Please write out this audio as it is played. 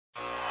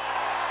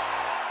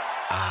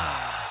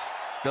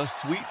The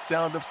sweet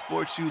sound of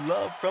sports you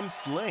love from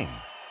Sling.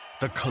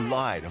 The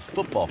collide of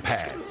football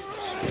pads.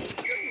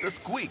 The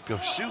squeak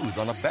of shoes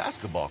on a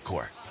basketball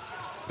court.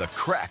 The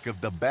crack of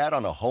the bat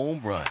on a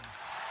home run.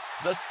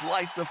 The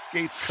slice of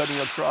skates cutting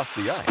across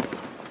the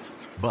ice.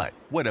 But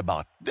what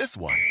about this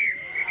one?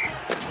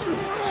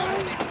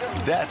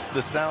 That's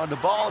the sound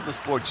of all the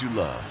sports you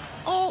love,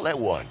 all at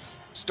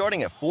once.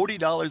 Starting at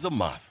 $40 a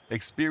month.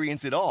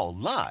 Experience it all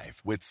live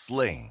with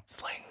Sling.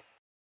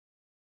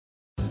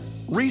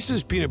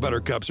 Reese's Peanut Butter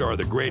Cups are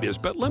the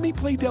greatest, but let me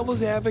play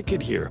devil's advocate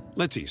here.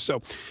 Let's see.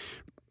 So,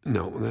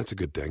 no, that's a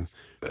good thing.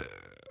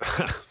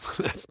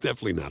 That's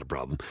definitely not a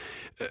problem.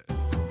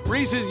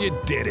 Reese's, you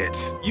did it.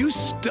 You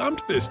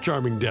stumped this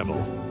charming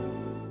devil.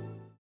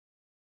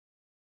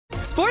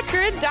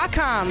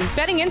 SportsGrid.com.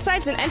 Betting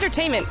insights and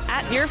entertainment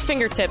at your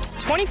fingertips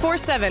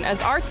 24/7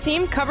 as our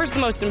team covers the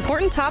most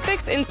important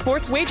topics in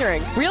sports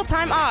wagering.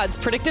 Real-time odds,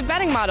 predictive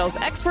betting models,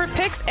 expert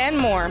picks, and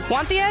more.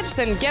 Want the edge?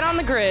 Then get on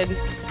the grid.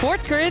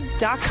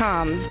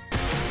 SportsGrid.com.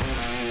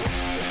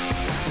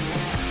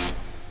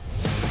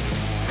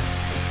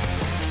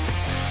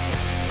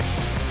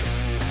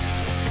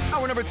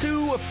 Hour number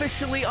 2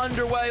 officially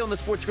underway on the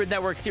Sports Grid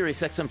Network,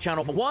 Sirius XM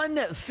Channel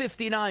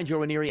 159. Joe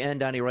Ranieri and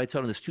Donnie Wright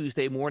on this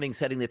Tuesday morning,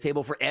 setting the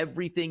table for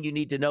everything you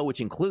need to know,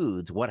 which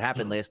includes what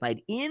happened last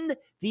night in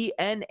the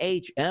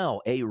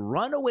NHL. A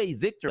runaway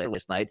victory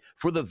last night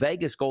for the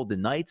Vegas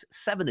Golden Knights,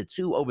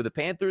 7-2 over the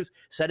Panthers,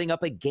 setting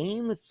up a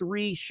Game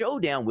 3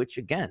 showdown, which,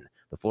 again,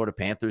 the Florida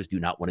Panthers do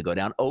not want to go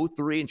down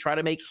 0-3 and try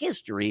to make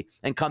history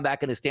and come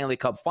back in a Stanley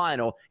Cup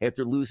final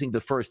after losing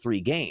the first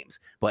 3 games.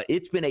 But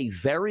it's been a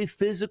very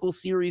physical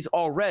series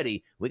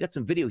already. We got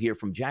some video here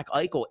from Jack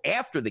Eichel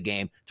after the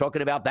game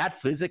talking about that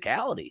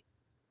physicality.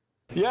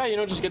 Yeah,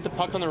 just get the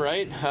puck on the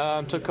right.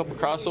 Took a couple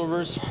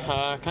crossovers,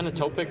 kind of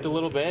toe-picked a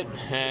little bit,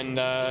 and,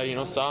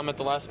 saw him at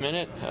the last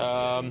minute.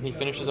 He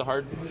finishes a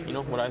hard,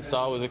 what I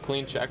saw was a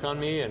clean check on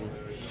me, and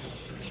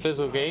it's a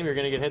physical game. You're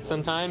going to get hit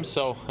sometimes,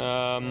 so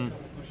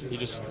you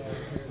just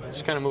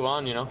kind of move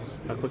on,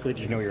 How quickly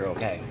did you know you were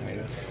okay?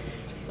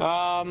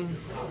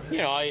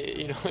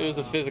 It was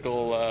a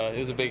physical, it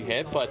was a big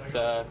hit, but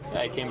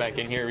I came back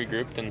in here,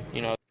 regrouped, and,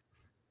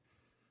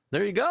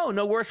 There you go.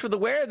 No worse for the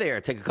wear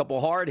there. Take a couple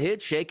hard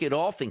hits, shake it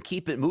off, and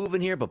keep it moving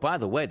here. But by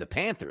the way, the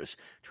Panthers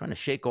trying to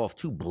shake off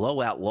 2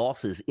 blowout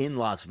losses in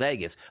Las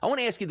Vegas. I want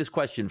to ask you this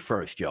question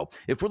first, Joe.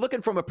 If we're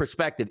looking from a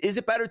perspective, is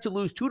it better to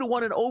lose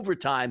 2-1 in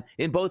overtime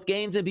in both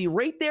games and be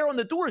right there on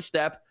the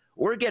doorstep,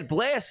 or get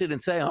blasted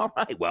and say, all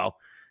right, well,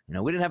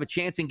 we didn't have a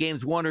chance in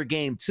games 1 or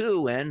game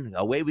 2, and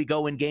away we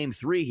go in game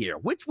 3 here.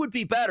 Which would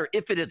be better,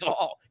 if it is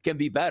all can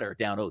be better,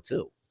 down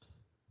 0-2?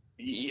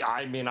 Yeah,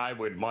 I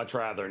would much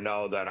rather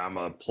know that I'm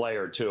a play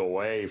or 2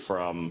 away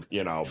from,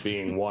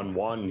 being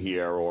 1-1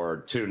 here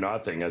or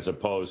 2-0, as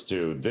opposed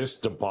to this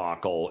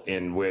debacle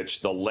in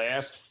which the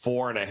last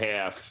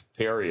 4.5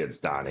 periods,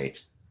 Donnie,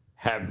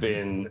 have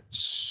been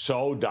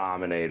so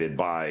dominated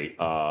by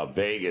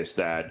Vegas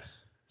that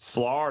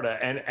Florida,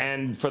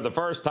 and for the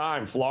first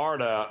time,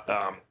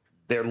 Florida,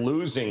 they're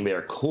losing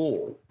their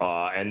cool.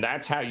 And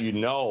that's how you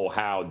know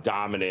how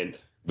dominant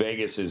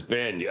Vegas has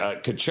been.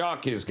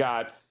 Tkachuk has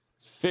got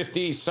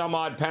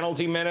 50-some-odd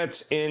penalty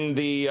minutes in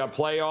the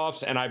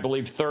playoffs, and I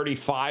believe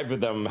 35 of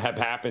them have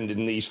happened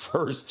in these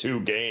first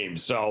 2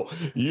 games. So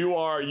you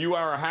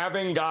are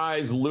having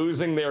guys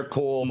losing their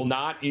cool,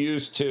 not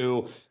used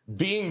to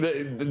being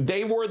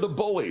they were the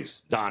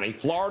bullies, Donnie.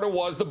 Florida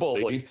was the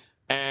bully,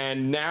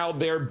 and now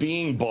they're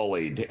being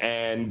bullied,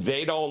 and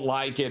they don't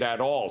like it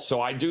at all.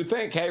 So I do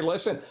think, hey,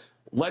 listen,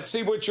 let's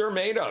see what you're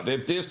made of.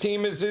 If this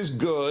team is as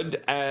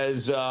good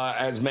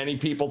as many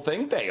people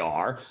think they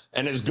are,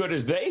 and as good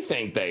as they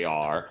think they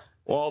are,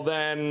 well,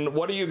 then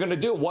what are you going to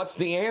do? What's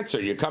the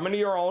answer? You come into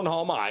your own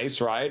home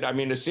ice, right?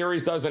 The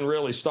series doesn't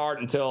really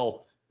start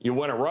until you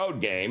win a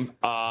road game.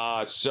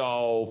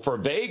 So for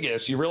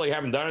Vegas, you really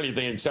haven't done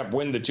anything except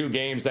win the 2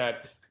 games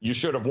that you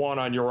should have won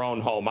on your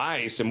own home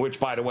ice, in which,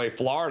 by the way,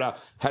 Florida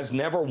has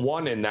never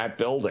won in that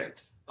building.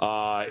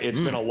 It's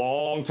been a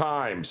long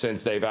time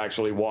since they've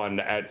actually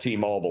won at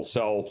T-Mobile.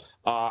 So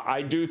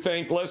I do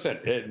think, listen,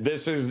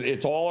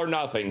 it's all or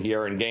nothing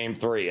here in Game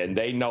 3, and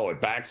they know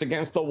it. Backs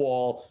against the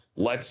wall.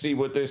 Let's see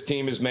what this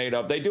team is made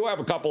of. They do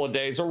have a couple of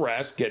days of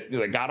rest.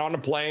 They got on a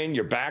plane.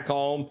 You're back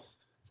home.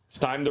 It's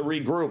time to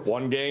regroup,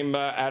 1 game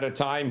at a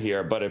time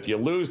here. But if you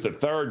lose the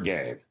 3rd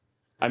game,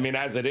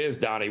 as it is,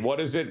 Donnie,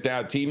 what is it?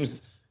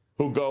 Teams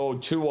who go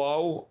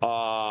 2-0,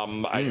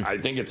 I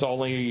think it's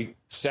only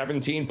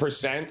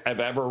 17% have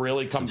ever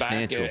really come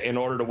back in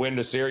order to win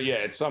the series. Yeah,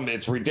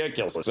 it's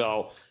ridiculous.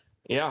 So,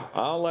 yeah,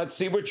 let's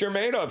see what you're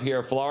made of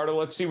here, Florida.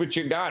 Let's see what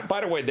you got.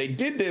 By the way, they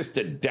did this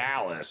to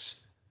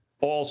Dallas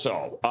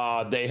also.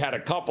 They had a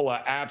couple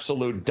of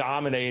absolute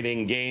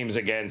dominating games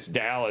against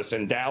Dallas,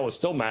 and Dallas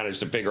still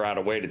managed to figure out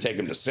a way to take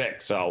them to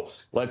 6. So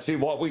let's see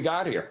what we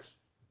got here.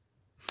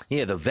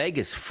 Yeah, the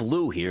Vegas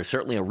flu here,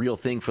 certainly a real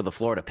thing for the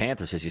Florida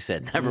Panthers, as you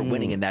said, never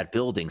winning in that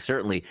building,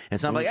 certainly. And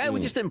it's not like, hey, we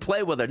just didn't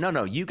play with her.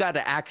 No, you got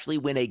to actually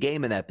win a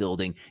game in that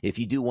building if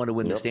you do want to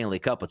win the Stanley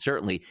Cup. But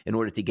certainly, in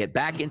order to get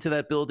back into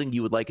that building,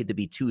 you would like it to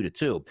be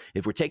 2-2.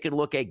 If we're taking a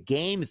look at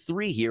Game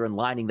 3 here and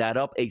lining that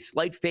up, a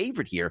slight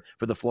favorite here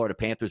for the Florida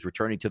Panthers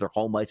returning to their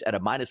home ice at a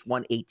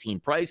 -118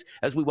 price.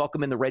 As we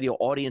welcome in the radio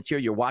audience here,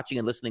 you're watching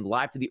and listening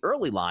live to the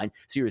early line,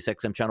 Sirius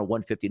XM Channel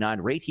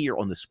 159, right here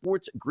on the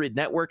Sports Grid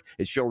Network.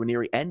 It's Joe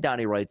Ranieri and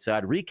Donnie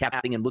Rightside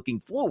recapping and looking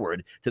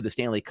forward to the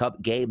Stanley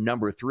Cup game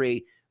number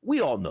 3.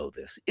 We all know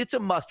this. It's a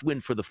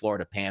must-win for the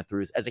Florida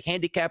Panthers. As a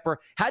handicapper,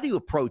 how do you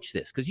approach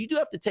this? Because you do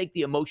have to take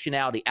the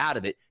emotionality out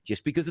of it.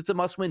 Just because it's a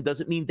must-win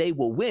doesn't mean they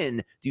will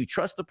win. Do you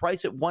trust the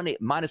price at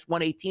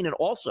 -118? And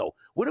also,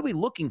 what are we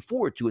looking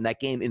forward to in that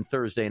game in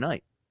Thursday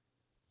night?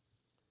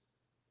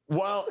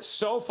 Well,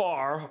 so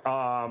far,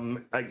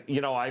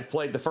 I've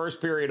played the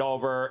first period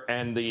over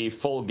and the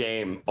full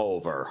game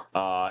over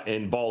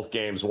in both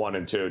games 1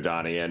 and 2,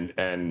 Donnie,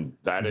 and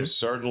that is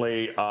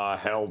certainly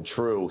held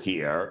true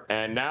here.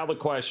 And now the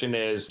question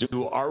is,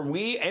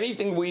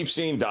 anything we've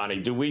seen, Donnie,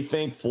 do we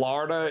think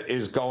Florida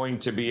is going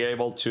to be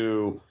able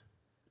to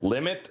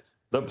limit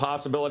the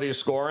possibility of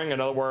scoring? In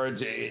other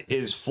words,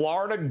 is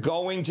Florida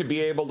going to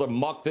be able to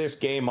muck this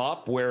game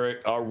up?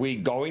 Where are we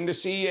going to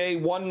see a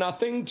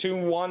 1-0,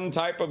 2-1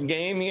 type of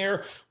game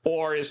here?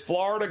 Or is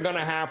Florida going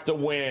to have to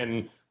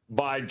win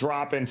by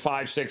dropping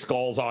 5-6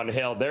 goals on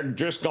Hill? They're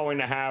just going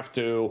to have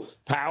to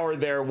power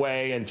their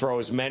way and throw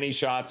as many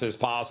shots as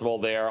possible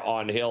there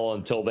on Hill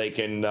until they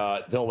can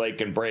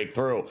break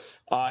through.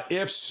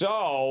 If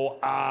so,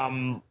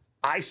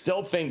 I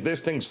still think this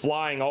thing's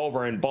flying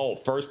over in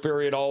both first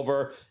period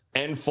over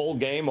and full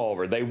game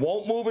over. They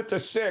won't move it to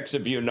 6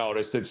 if you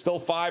noticed. It's still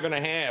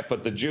 5.5,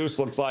 but the juice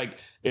looks like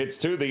it's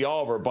to the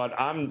over. But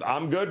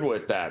I'm good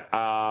with that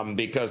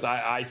because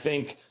I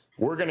think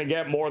we're going to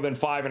get more than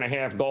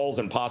 5.5 goals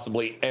in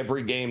possibly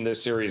every game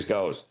this series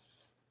goes.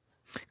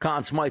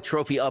 Conn Smythe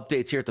Trophy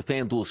updates here at the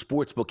FanDuel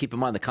Sportsbook. Keep in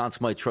mind the Conn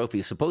Smythe Trophy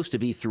is supposed to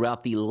be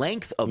throughout the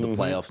length of the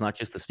playoffs, not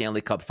just the Stanley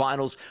Cup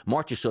Finals.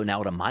 March or so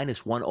now at a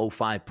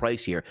 -105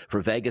 price here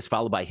for Vegas,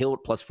 followed by Hill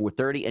at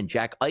 +430 and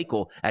Jack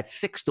Eichel at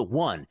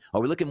 6-1.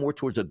 Are we looking more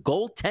towards a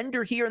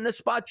goaltender here in this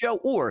spot, Joe,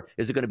 or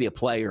is it going to be a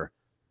player?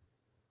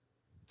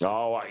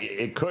 Oh,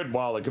 it could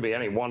be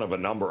any one of a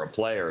number of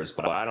players,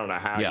 but I don't know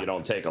how you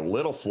don't take a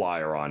little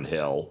flyer on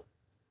Hill.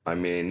 I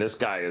mean, this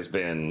guy has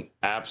been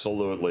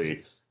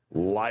absolutely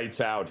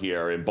lights out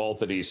here in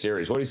both of these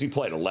series. What has he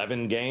played?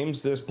 11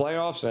 games this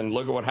playoffs? And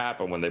look at what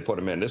happened when they put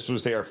him in. This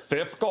was their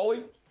 5th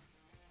goalie?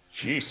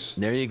 Jeez.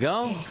 There you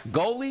go.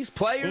 Goalies,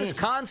 players,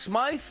 Conn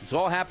Smythe. It's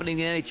all happening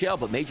in the NHL,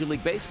 but Major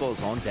League Baseball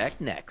is on deck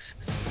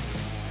next.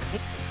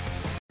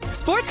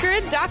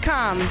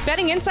 SportsGrid.com.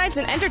 Betting insights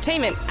and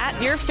entertainment at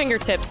your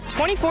fingertips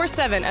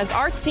 24/7 as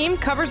our team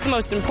covers the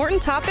most important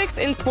topics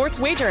in sports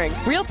wagering.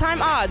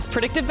 Real-time odds,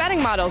 predictive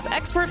betting models,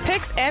 expert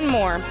picks, and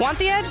more. Want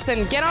the edge?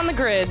 Then get on the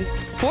grid.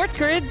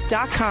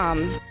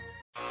 SportsGrid.com.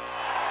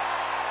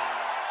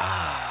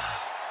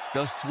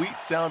 The sweet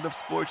sound of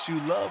sports you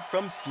love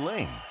from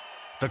Sling.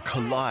 The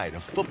collide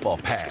of football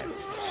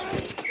pads.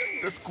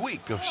 The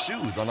squeak of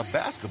shoes on a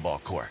basketball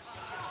court.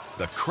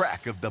 The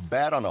crack of the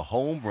bat on a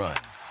home run.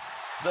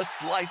 The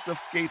slice of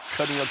skates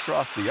cutting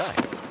across the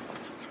ice.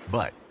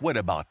 But what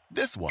about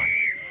this one?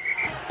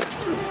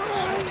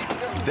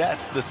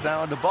 That's the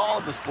sound of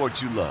all the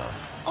sports you love,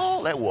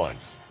 all at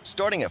once.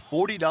 Starting at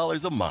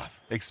 $40 a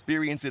month.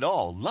 Experience it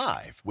all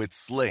live with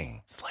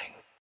Sling.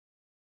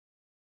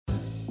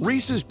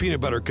 Reese's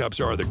Peanut Butter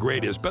Cups are the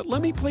greatest, but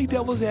let me play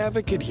devil's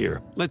advocate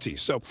here. Let's see.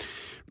 So,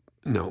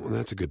 no,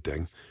 that's a good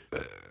thing.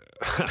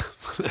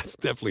 That's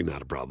definitely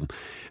not a problem.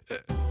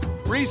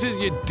 Reese's,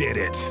 you did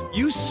it.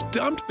 You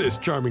stumped this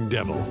charming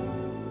devil.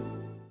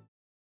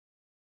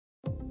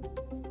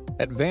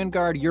 At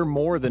Vanguard, you're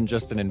more than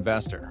just an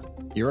investor.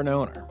 You're an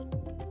owner.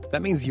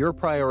 That means your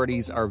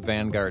priorities are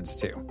Vanguard's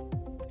too.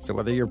 So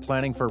whether you're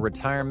planning for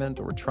retirement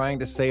or trying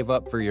to save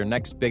up for your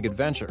next big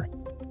adventure,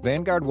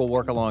 Vanguard will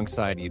work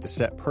alongside you to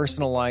set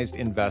personalized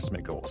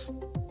investment goals.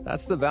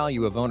 That's the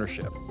value of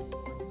ownership.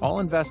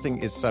 All investing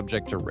is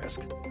subject to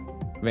risk.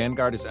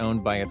 Vanguard is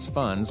owned by its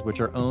funds, which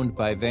are owned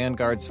by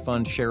Vanguard's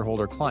fund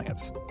shareholder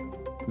clients.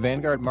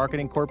 Vanguard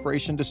Marketing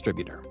Corporation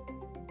Distributor.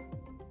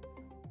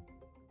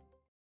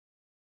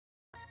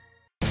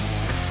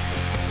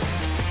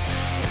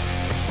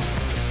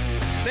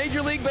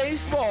 Major League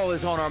Baseball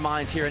is on our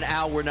minds here in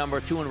hour number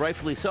 2, and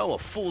rightfully so. A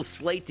full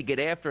slate to get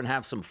after and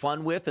have some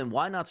fun with, and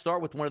why not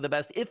start with one of the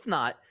best, if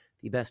not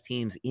the best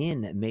teams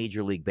in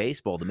Major League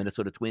Baseball, the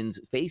Minnesota Twins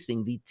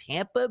facing the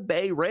Tampa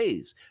Bay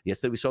Rays.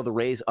 Yesterday we saw the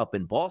Rays up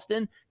in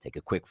Boston. Take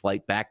a quick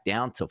flight back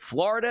down to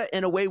Florida,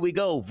 and away we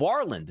go.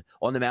 Varland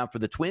on the mound for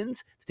the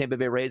Twins. The Tampa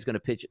Bay Rays going to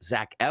pitch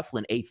Zach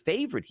Eflin, a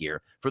favorite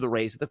here for the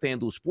Rays at the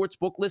FanDuel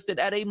Sportsbook, listed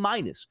at a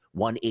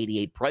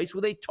 -188 price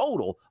with a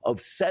total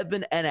of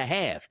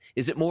 7.5.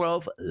 Is it more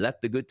of let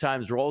the good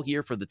times roll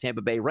here for the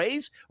Tampa Bay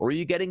Rays, or are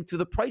you getting to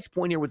the price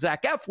point here with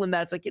Zach Eflin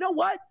that's like, you know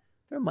what?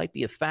 there might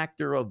be a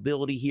factor of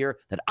ability here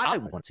that I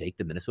want to take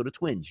the Minnesota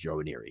Twins, Joe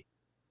Ranieri.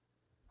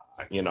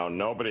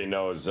 Nobody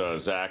knows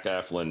Zach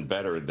Eflin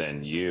better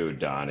than you,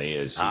 Donnie.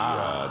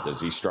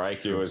 Does he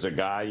strike you as a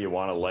guy you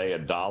want to lay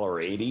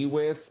 $1.80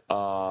 with?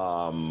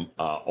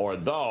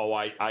 Although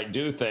I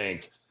do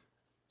think,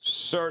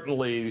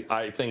 certainly,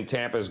 I think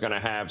Tampa is going to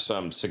have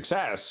some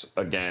success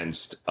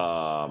against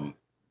Varland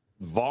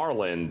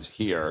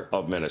here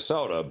of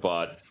Minnesota,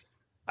 but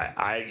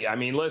I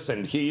mean,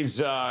 listen, he's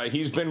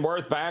been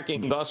worth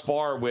backing thus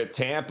far with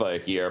Tampa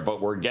here,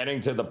 but we're getting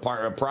to the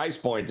price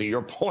point, to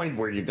your point,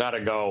 where you got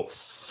to go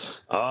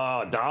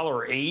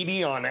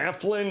 $1.80 on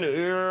Eflin.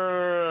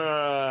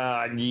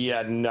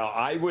 Yeah, no,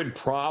 I would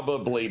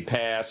probably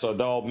pass,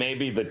 although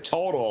maybe the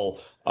total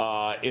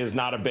is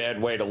not a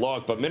bad way to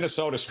look, but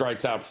Minnesota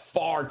strikes out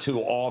far too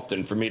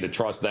often for me to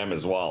trust them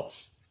as well.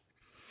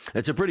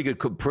 It's a pretty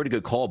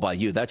good call by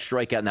you. That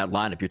strikeout in that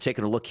lineup. You're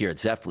taking a look here at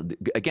Eflin.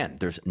 Again,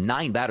 there's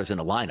 9 batters in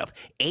the lineup.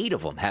 8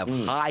 of them have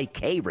high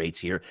K rates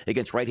here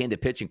against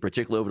right-handed pitching,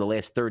 particularly over the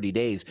last 30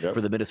 days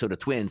for the Minnesota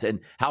Twins. And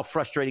how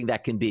frustrating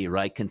that can be,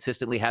 right?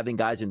 Consistently having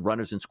guys and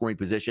runners in scoring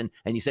position,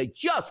 and you say,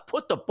 just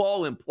put the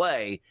ball in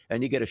play,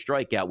 and you get a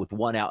strikeout with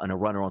 1 out and a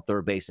runner on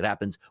third base. It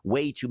happens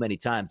way too many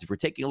times. If we're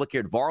taking a look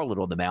here at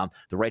Varland on the mound,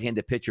 the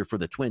right-handed pitcher for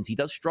the Twins, he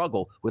does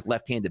struggle with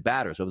left-handed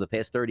batters. Over the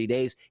past 30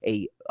 days,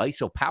 a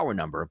ISO power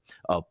number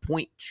of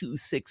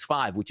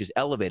 0.265, which is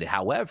elevated.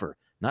 However,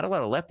 not a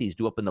lot of lefties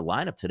do up in the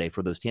lineup today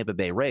for those Tampa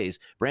Bay Rays.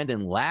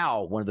 Brandon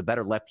Lau, one of the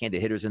better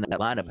left-handed hitters in that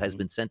lineup, has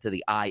been sent to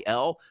the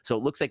IL. So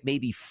it looks like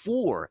maybe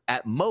 4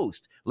 at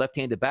most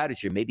left-handed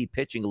batters here, maybe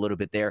pitching a little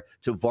bit there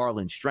to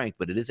Varland's strength.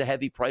 But it is a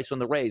heavy price on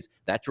the Rays.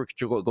 That's what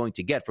you're going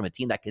to get from a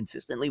team that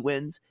consistently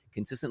wins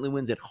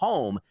at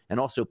home, and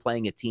also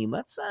playing a team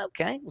that's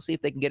okay. We'll see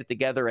if they can get it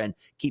together and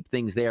keep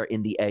things there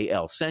in the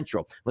AL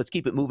Central. Let's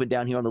keep it moving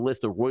down here on the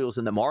list. The Royals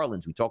and the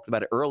Marlins. We talked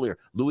about it earlier.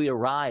 Luis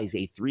Arraez,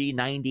 a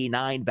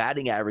 .399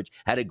 batting average,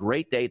 had a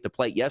great day at the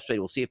plate yesterday.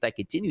 We'll see if that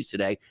continues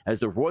today, as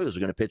the Royals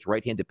are going to pitch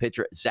right-handed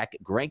pitcher Zach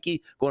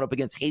Greinke going up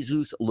against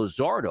Jesus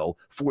Luzardo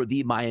for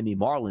the Miami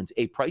Marlins.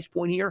 A price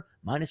point here,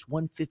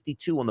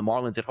 -152 on the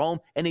Marlins at home,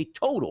 and a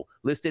total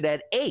listed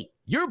at 8.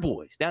 Your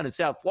boys down in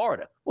South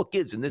Florida. What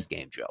gives in this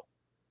game, Joe?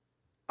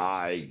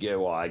 I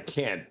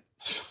can't.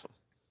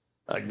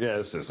 I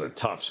guess it's a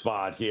tough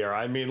spot here.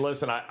 I mean,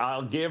 listen,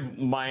 I'll give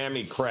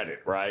Miami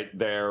credit, right?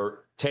 They're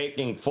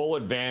taking full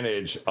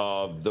advantage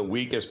of the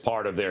weakest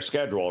part of their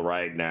schedule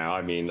right now.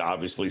 I mean,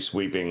 obviously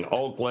sweeping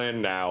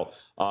Oakland. Now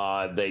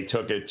they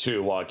took it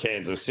to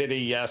Kansas City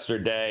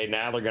yesterday.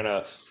 Now they're going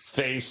to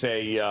face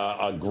a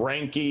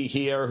Greinke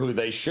here, who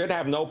they should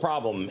have no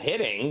problem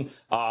hitting,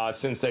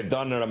 since they've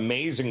done an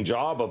amazing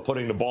job of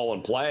putting the ball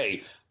in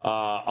play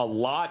a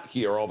lot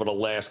here over the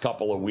last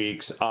couple of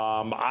weeks.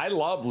 I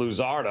love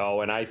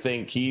Luzardo, and I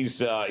think he's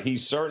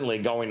certainly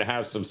going to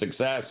have some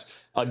success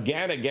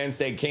again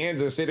against a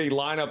Kansas City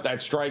lineup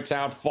that strikes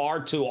out far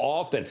too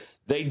often.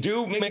 They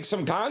do make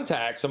some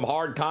contact, some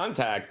hard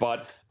contact,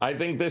 but I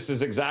think this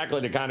is exactly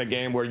the kind of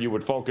game where you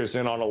would focus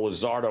in on a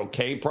Luzardo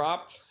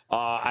K-prop.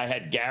 I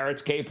had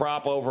Garrett's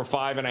K-prop over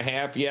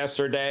 5.5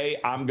 yesterday.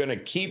 I'm going to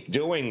keep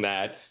doing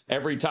that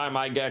every time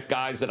I get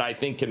guys that I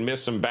think can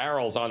miss some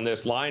barrels on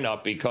this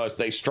lineup, because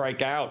they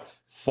strike out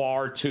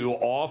far too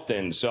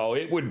often. So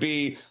it would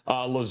be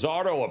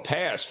Luzardo a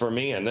pass for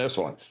me in this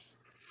one.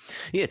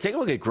 Yeah, take a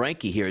look at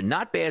Greinke here.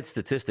 Not bad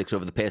statistics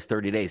over the past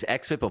 30 days.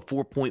 xFIP of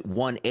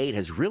 4.18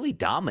 has really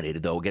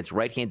dominated, though, against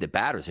right-handed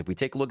batters. If we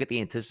take a look at the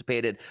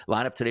anticipated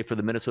lineup today for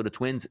the Minnesota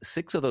Twins,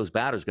 6 of those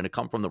batters are going to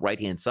come from the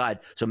right-hand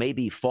side, so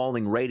maybe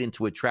falling right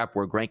into a trap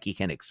where Greinke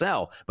can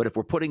excel. But if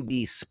we're putting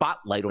the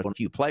spotlight on a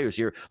few players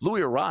here,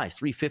 Luis Arraez,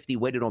 .350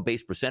 weighted on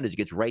base percentage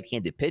against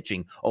right-handed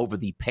pitching over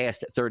the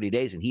past 30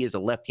 days, and he is a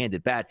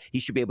left-handed bat. He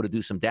should be able to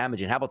do some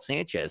damage. And how about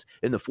Sanchez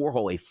in the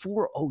 4-hole, a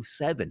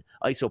 .407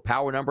 ISO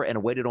power number and a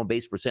weighted on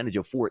base percentage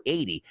of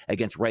 .480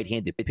 against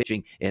right-handed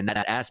pitching in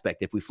that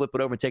aspect. If we flip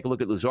it over and take a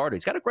look at Luzardo,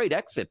 he's got a great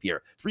xFIP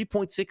here.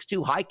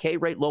 3.62, high K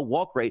rate, low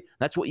walk rate.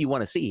 That's what you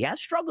want to see. He has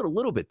struggled a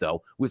little bit,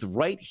 though, with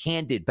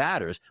right-handed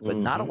batters, but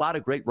not a lot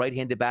of great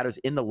right-handed batters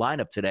in the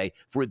lineup today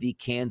for the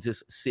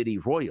Kansas City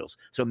Royals.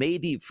 So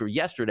maybe for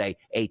yesterday,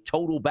 a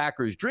total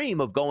backer's dream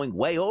of going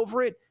way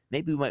over it,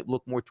 maybe we might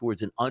look more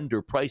towards an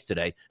underprice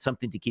today,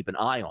 something to keep an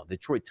eye on. The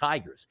Detroit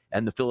Tigers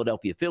and the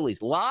Philadelphia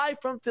Phillies. Live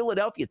from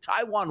Philadelphia,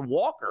 Taijuan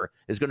Walker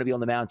is going to be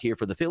on the mound here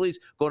for the Phillies,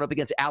 going up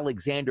against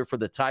Alexander for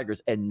the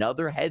Tigers.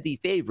 Another heavy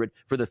favorite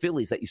for the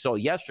Phillies that you saw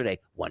yesterday.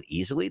 Won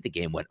easily. The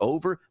game went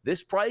over.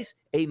 This price,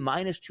 a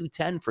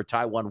 -210 for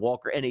Taijuan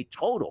Walker, and a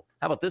total,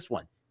 how about this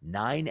one,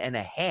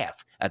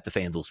 9.5 at the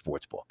FanDuel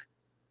Sportsbook.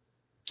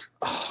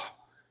 Oh,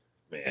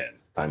 man.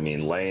 I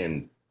mean,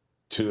 laying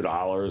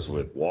 $2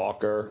 with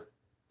Walker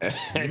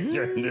and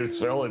this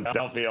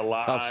Philadelphia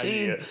line.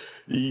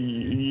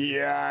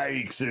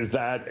 Yikes, is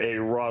that a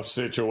rough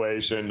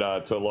situation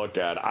to look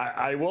at?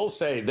 I will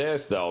say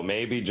this, though,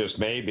 maybe, just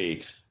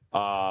maybe,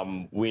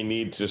 we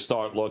need to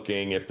start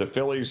looking. If the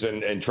Phillies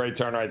and Trey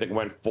Turner, I think,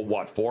 went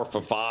for 4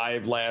 for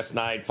 5 last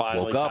night.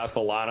 Finally,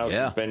 Castellanos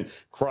has been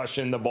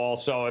crushing the ball.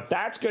 So if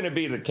that's going to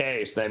be the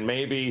case, then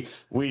maybe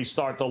we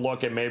start to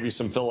look at maybe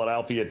some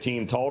Philadelphia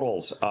team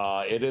totals.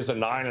 It is a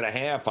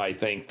 9.5, I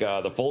think,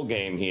 the full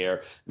game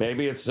here.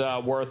 Maybe it's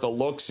worth a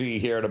look-see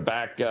here to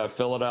back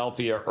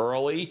Philadelphia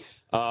early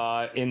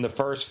in the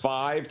first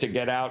 5 to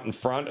get out in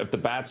front if the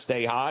bats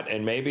stay hot,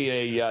 and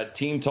maybe a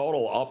team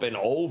total up and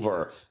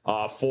over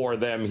for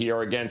them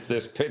here against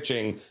this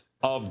pitching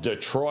of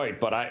Detroit.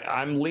 But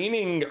I'm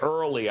leaning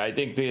early. I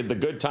think the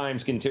good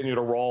times continue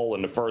to roll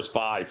in the first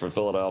 5 for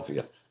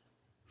Philadelphia.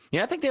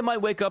 Yeah, I think they might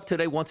wake up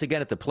today once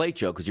again at the plate,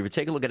 Joe, because if you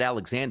take a look at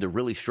Alexander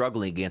really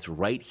struggling against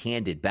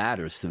right-handed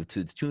batters to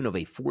the tune of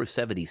a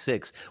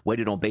 476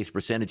 weighted on base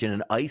percentage and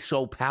an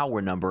ISO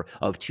power number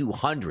of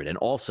 200. And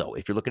also,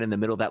 if you're looking in the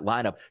middle of that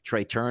lineup,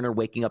 Trey Turner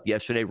waking up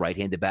yesterday,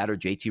 right-handed batter,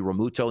 JT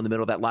Realmuto in the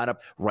middle of that lineup,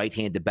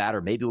 right-handed batter.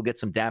 Maybe we'll get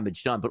some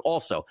damage done. But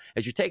also,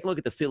 as you take a look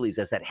at the Phillies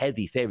as that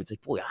heavy favorite, it's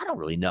like, boy, I don't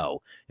really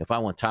know if I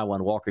want Taijuan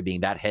Walker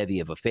being that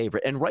heavy of a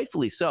favorite. And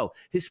rightfully so.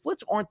 His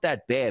splits aren't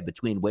that bad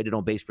between weighted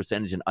on base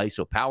percentage and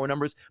ISO power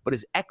numbers, but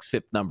his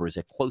xFIP number is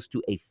at close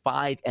to a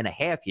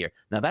 5.5 here.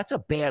 Now, that's a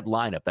bad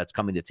lineup that's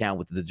coming to town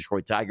with the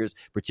Detroit Tigers,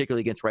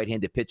 particularly against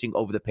right-handed pitching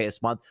over the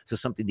past month, so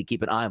something to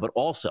keep an eye on. But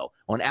also,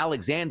 on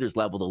Alexander's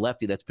level, the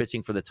lefty that's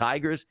pitching for the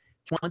Tigers,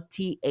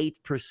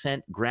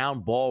 28%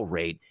 ground ball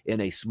rate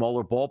in a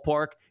smaller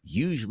ballpark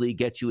usually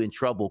gets you in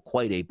trouble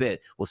quite a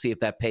bit. We'll see if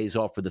that pays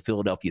off for the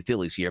Philadelphia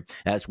Phillies here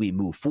as we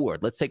move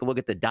forward. Let's take a look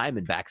at the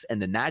Diamondbacks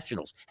and the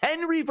Nationals.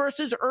 Henry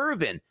versus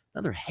Irvin.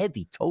 Another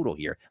heavy total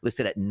here,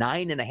 listed at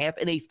 9.5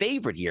 and a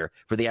favorite here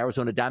for the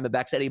Arizona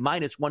Diamondbacks at a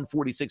minus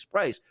 146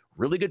 price.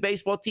 Really good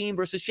baseball team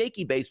versus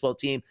shaky baseball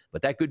team,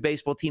 but that good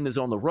baseball team is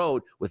on the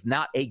road with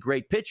not a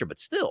great pitcher. But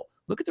still,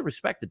 look at the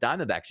respect the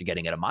Diamondbacks are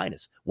getting at a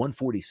minus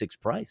 146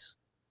 price.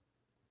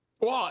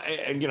 Well,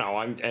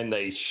 and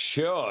they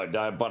should,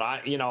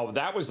 but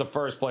that was the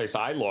first place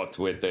I looked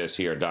with this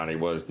here, Donnie,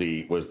 was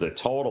the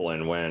total,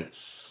 and went,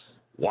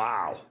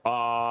 wow.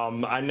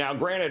 And now,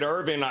 granted,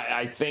 Irvin,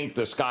 I think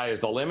the sky is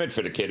the limit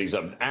for the kid. He's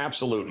an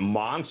absolute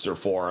monster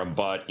for him,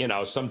 but,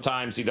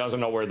 sometimes he doesn't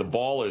know where the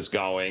ball is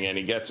going, and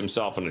he gets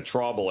himself into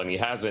trouble, and he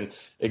hasn't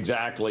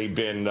exactly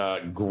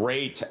been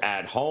great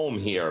at home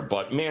here.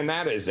 But, man,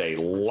 that is a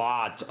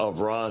lot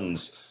of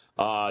runs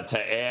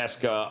to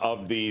ask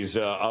of these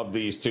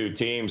two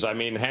teams. I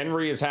mean,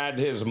 Henry has had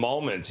his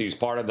moments. He's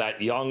part of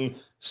that young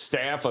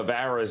staff of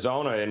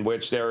Arizona in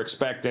which they're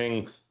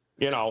expecting,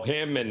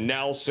 him and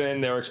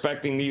Nelson. They're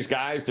expecting these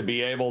guys to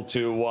be able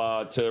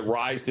to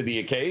rise to the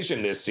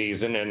occasion this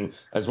season, and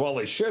as well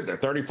they should. They're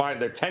 35.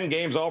 They're 10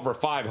 games over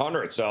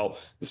 500. So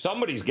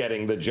somebody's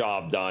getting the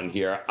job done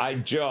here. I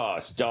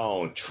just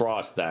don't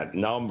trust that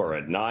number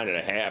at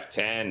 9.5,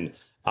 10.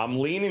 I'm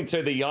leaning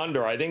to the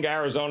under. I think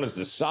Arizona's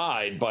the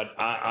side, but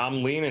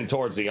I'm leaning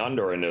towards the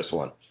under in this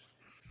one.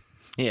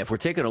 Yeah, if we're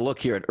taking a look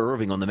here at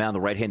Irving on the mound,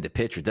 the right-handed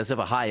pitcher, does have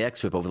a high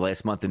xFIP over the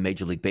last month in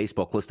Major League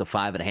Baseball, close to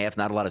 5.5.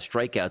 Not a lot of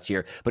strikeouts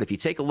here. But if you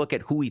take a look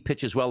at who he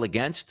pitches well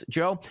against,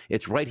 Joe,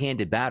 it's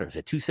right-handed batters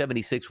at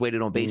 276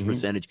 weighted on base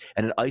percentage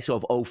and an ISO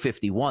of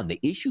 051. The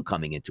issue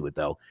coming into it,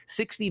 though,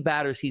 60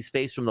 batters he's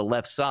faced from the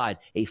left side,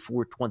 a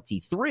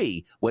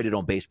 423 weighted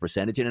on base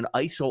percentage and an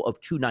ISO of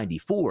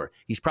 294.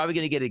 He's probably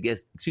going to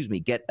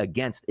get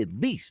against at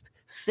least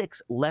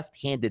 6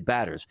 left-handed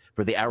batters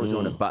for the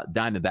Arizona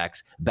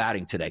Diamondbacks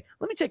batting today.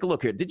 Let me take a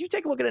look here. Did you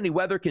take a look at any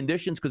weather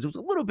conditions? Because it was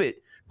a little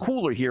bit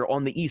cooler here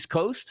on the East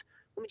Coast.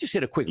 Let me just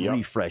hit a quick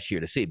refresh here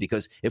to see,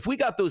 because if we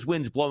got those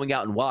winds blowing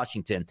out in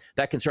Washington,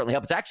 that can certainly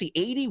help. It's actually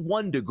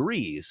 81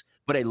 degrees,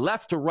 but a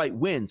left to right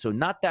wind, so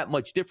not that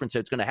much difference. So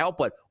it's going to help,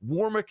 but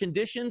warmer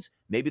conditions,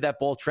 maybe that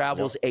ball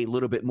travels a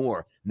little bit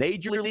more.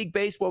 Major League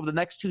Baseball, over the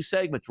next 2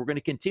 segments, we're going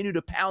to continue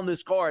to pound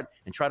this card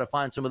and try to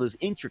find some of those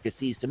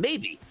intricacies to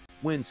maybe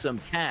win some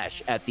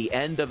cash at the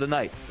end of the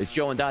night. It's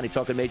Joe and Donnie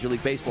talking Major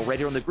League Baseball right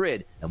here on the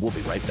Grid, and we'll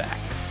be right back.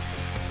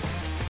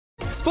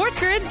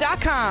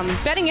 SportsGrid.com.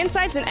 Betting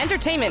insights and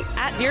entertainment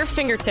at your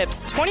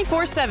fingertips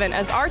 24/7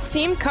 as our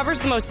team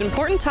covers the most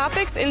important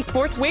topics in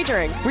sports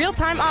wagering.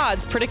 Real-time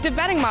odds, predictive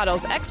betting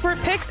models, expert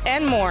picks,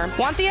 and more.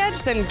 Want the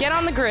edge? Then get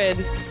on the grid.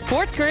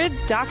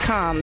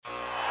 SportsGrid.com.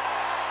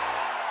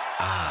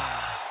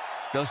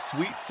 The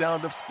sweet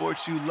sound of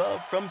sports you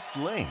love from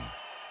Sling.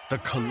 The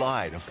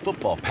collide of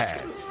football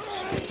pads.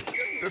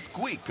 The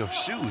squeak of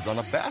shoes on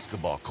a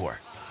basketball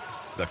court.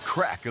 The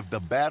crack of the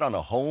bat on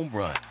a home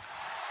run.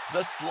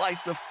 The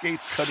slice of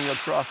skates cutting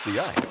across the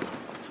ice.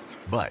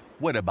 But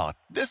what about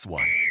this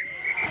one?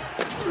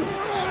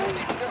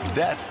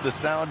 That's the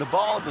sound of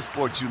all the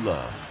sports you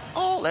love,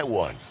 all at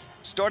once.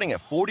 Starting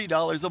at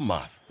 $40 a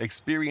month.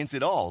 Experience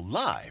it all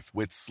live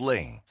with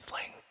Sling.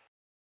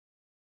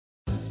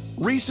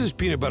 Reese's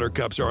Peanut Butter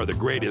Cups are the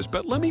greatest,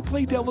 but let me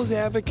play devil's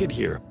advocate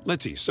here.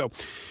 Let's see. So,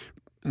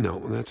 no,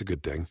 that's a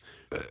good thing.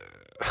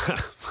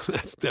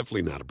 That's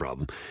definitely not a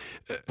problem.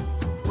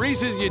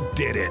 Reese's, you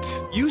did it.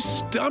 You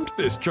stumped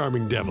this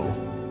charming devil.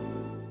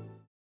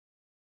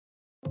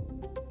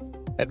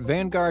 At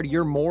Vanguard,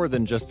 you're more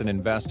than just an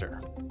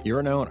investor. You're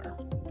an owner.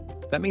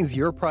 That means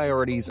your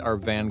priorities are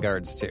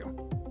Vanguard's too.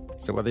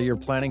 So whether you're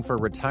planning for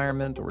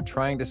retirement or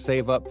trying to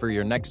save up for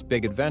your next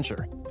big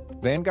adventure,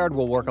 Vanguard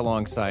will work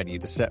alongside you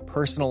to set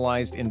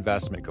personalized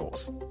investment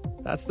goals.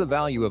 That's the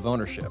value of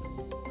ownership.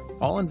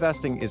 All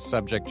investing is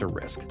subject to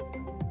risk.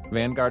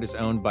 Vanguard is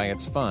owned by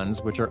its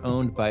funds, which are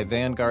owned by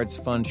Vanguard's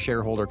fund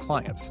shareholder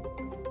clients.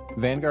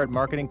 Vanguard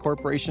Marketing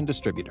Corporation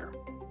Distributor.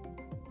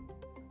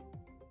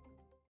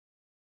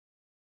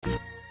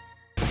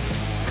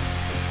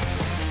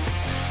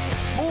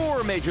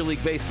 Major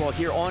League Baseball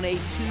here on a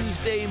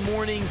Tuesday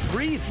morning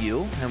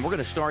preview, and we're going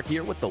to start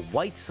here with the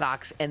White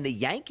Sox and the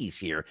Yankees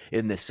here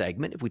in this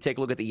segment. If we take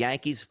a look at the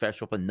Yankees,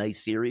 fresh off a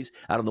nice series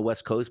out on the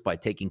West Coast by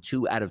taking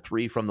 2 out of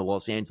 3 from the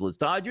Los Angeles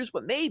Dodgers,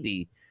 but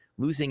maybe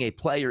losing a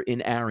player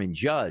in Aaron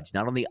Judge,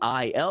 not on the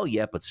IL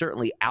yet, but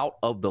certainly out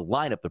of the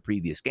lineup the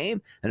previous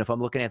game. And if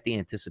I'm looking at the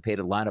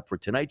anticipated lineup for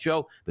tonight,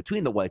 Joe,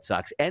 between the White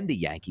Sox and the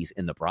Yankees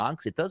in the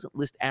Bronx, it doesn't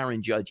list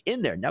Aaron Judge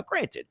in there. Now,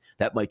 granted,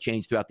 that might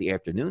change throughout the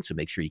afternoon, so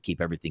make sure you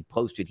keep everything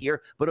posted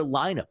here. But a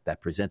lineup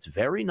that presents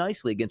very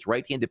nicely against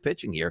right-handed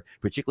pitching here,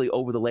 particularly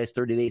over the last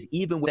 30 days,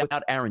 even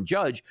without Aaron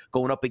Judge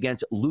going up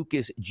against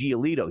Lucas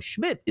Giolito.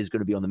 Schmidt is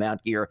going to be on the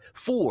mound here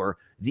for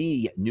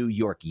the New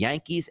York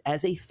Yankees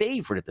as a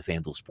favorite at the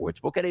FanDuel Sportsbook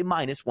at a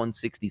minus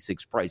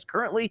 166 price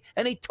currently,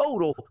 and a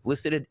total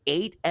listed at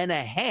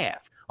 8.5.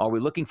 Are we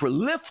looking for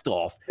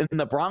liftoff in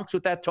the Bronx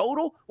with that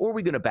total, or are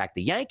we going to back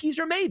the Yankees,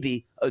 or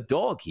maybe a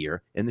dog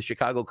here in the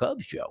Chicago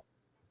Cubs, Joe?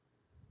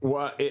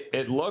 Well,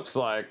 it looks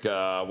like,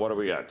 what do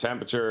we got?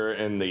 Temperature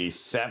in the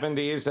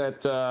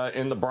 70s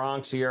in the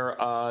Bronx here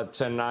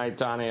tonight,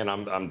 Donnie, and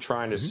I'm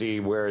trying to see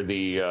where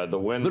the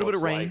wind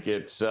looks like.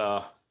 It's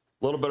a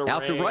little bit of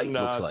out rain, to right,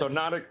 looks like. So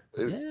not a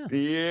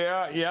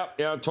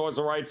yeah, towards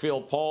the right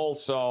field pole.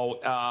 So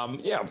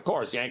yeah, of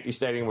course, Yankee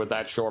Stadium with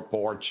that short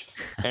porch,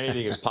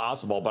 anything is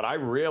possible. But I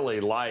really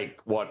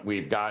like what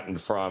we've gotten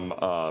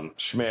from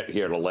Schmidt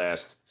here the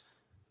last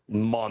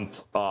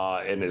month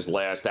in his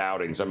last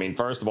outings. I mean,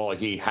 first of all,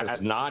 he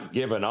has not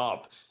given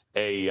up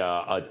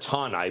a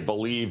ton, I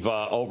believe,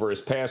 over his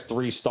past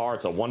 3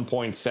 starts, a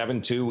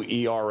 1.72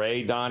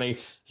 ERA, Donnie.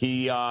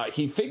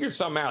 He figured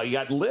something out. He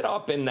got lit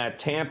up in that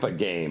Tampa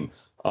game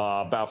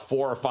about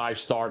 4 or 5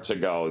 starts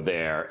ago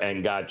there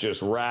and got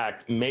just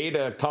racked, made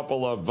a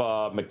couple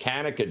of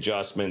mechanic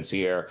adjustments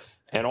here.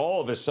 And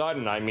all of a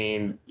sudden, I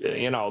mean,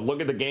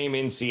 look at the game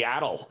in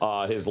Seattle,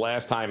 his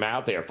last time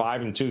out there,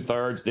 5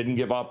 2/3, didn't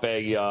give up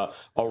a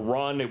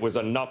run. It was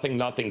a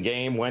 0-0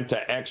 game, went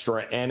to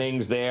extra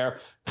innings there.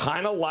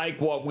 Kind of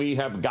like what we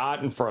have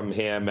gotten from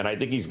him, and I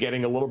think he's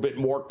getting a little bit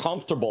more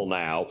comfortable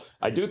now.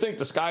 I do think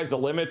the sky's the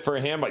limit for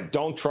him. I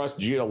don't trust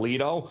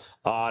Giolito,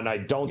 and I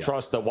don't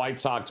trust the White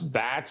Sox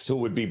bats, who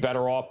would be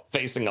better off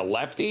facing a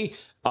lefty.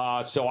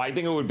 So I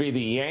think it would be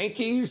the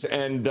Yankees,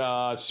 and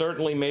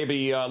certainly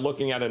maybe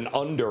looking at an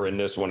under in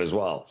this one as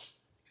well.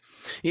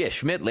 Yeah,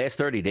 Schmidt, last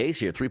 30 days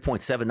here,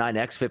 3.79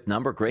 xFIP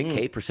number, great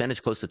K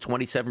percentage, close to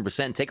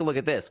 27%. Take a look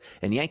at this.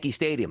 In Yankee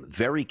Stadium,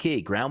 very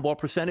key. Ground ball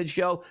percentage,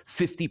 Joe,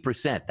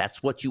 50%.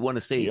 That's what you want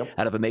to see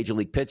out of a major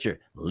league pitcher.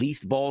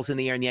 Least balls in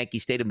the air in Yankee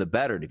Stadium, the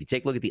better. And if you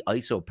take a look at the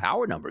ISO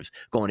power numbers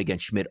going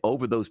against Schmidt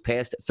over those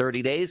past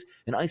 30 days,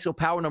 an ISO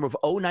power number of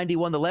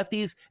 0.91 to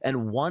lefties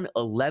and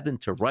 111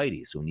 to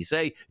righties. So when you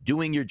say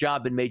doing your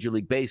job in Major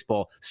League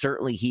Baseball,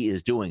 certainly he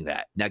is doing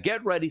that. Now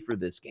get ready for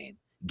this game.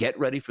 Get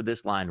ready for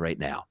this line right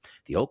now.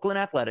 The Oakland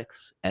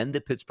Athletics and the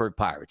Pittsburgh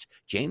Pirates.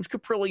 James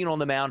Caprillion on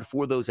the mound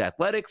for those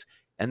Athletics,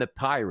 and the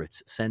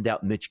Pirates send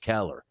out Mitch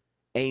Keller.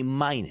 A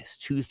minus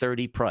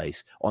 230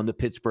 price on the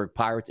Pittsburgh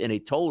Pirates and a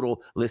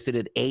total listed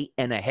at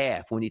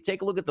 8.5. When you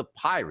take a look at the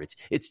Pirates,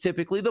 it's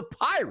typically the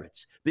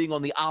Pirates being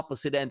on the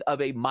opposite end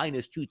of a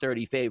minus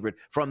 230 favorite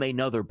from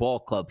another ball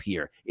club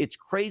here. It's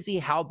crazy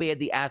how bad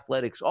the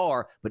Athletics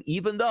are, but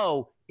even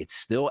though it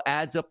still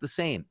adds up the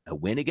same. A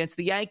win against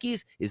the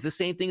Yankees is the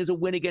same thing as a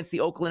win against the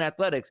Oakland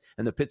Athletics,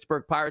 and the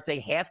Pittsburgh Pirates, a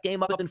half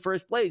game up in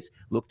first place,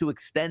 look to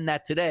extend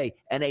that today,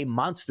 and a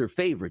monster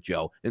favorite,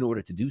 Joe, in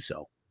order to do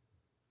so.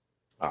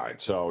 All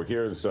right, so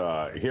here's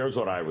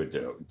what I would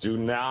do. Do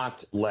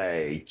not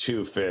lay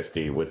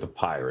 250 with the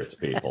Pirates,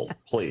 people,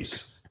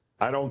 please.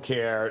 I don't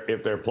care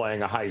if they're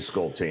playing a high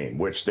school team,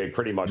 which they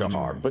pretty much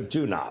are, but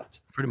do not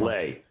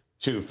lay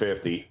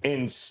 250.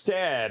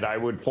 Instead, I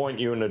would point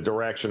you in the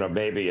direction of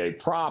maybe a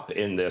prop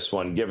in this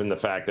one, given the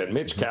fact that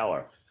Mitch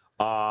Keller,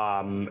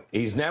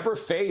 he's never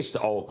faced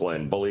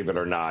Oakland, believe it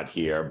or not,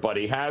 here, but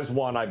he has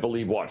won, I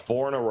believe,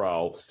 4 in a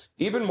row.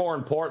 Even more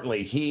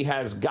importantly, he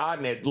has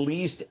gotten at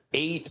least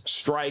 8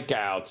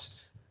 strikeouts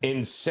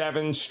in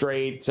 7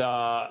 straight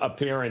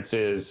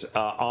appearances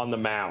on the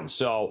mound.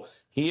 So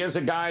he is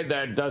a guy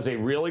that does a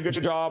really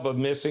good job of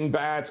missing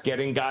bats,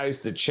 getting guys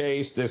to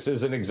chase. This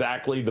isn't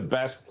exactly the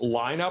best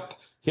lineup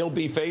he'll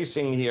be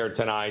facing here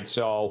tonight.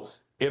 So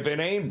if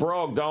it ain't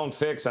broke, don't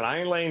fix it. I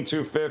ain't laying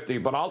 250,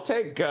 but I'll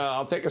take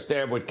a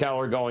stab with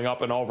Keller going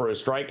up and over his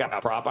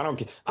strikeout prop.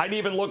 I'd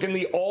even look in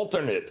the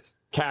alternate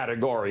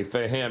category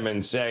for him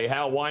and say,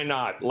 hell, why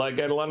not? Let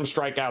him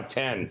strike out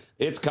 10.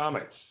 It's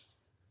coming.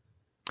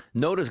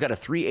 Noda's got a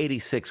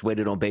 386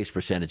 weighted on base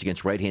percentage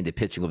against right-handed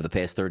pitching over the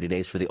past 30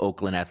 days for the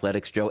Oakland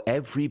Athletics, Joe.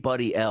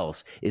 Everybody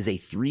else is a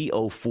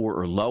 304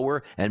 or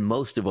lower, and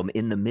most of them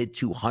in the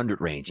mid-200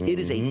 range. It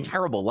is a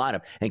terrible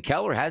lineup, and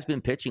Keller has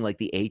been pitching like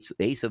the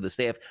ace of the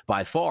staff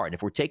by far. And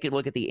if we're taking a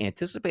look at the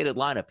anticipated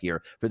lineup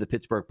here for the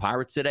Pittsburgh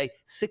Pirates today,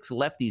 6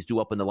 lefties due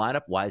up in the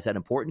lineup. Why is that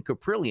important?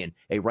 Caprillion,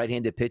 a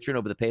right-handed pitcher, and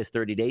over the past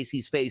 30 days,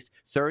 he's faced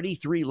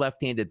 33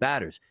 left-handed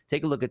batters.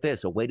 Take a look at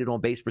this. A weighted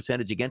on base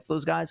percentage against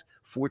those guys,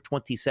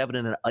 427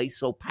 and an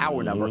ISO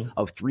power number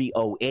of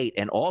 308.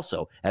 And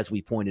also, as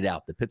we pointed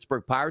out, the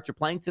Pittsburgh Pirates are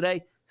playing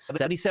today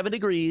 77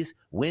 degrees,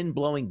 wind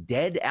blowing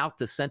dead out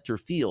to center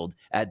field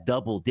at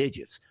double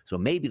digits. So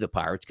maybe the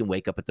Pirates can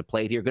wake up at the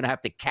plate here. Going to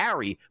have to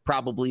carry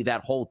probably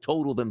that whole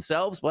total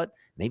themselves, but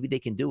maybe they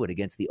can do it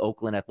against the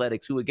Oakland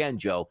Athletics, who again,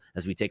 Joe,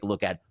 as we take a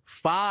look at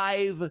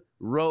 5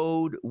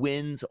 road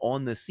wins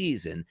on the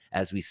season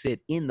as we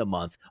sit in the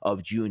month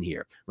of June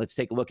here. Let's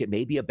take a look at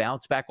maybe a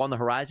bounce back on the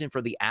horizon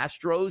for the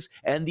Astros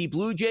and the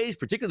Blue Jays.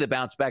 Particularly the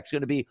bounce back is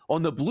going to be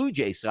on the Blue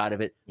Jays side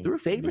of it. They're a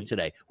favorite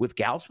today with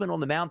Gausman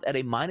on the mound at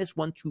a minus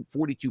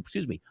 142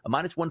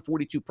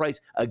 price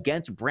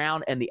against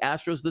Brown and the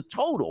Astros. The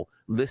total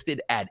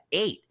listed at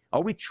 8.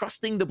 Are we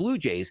trusting the Blue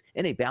Jays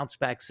in a bounce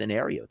back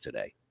scenario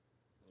today?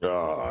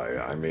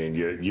 I mean,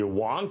 you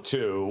want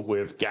to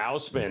with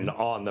Gausman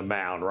on the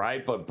mound,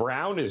 right? But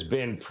Brown has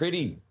been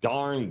pretty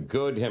darn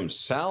good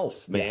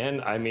himself, man.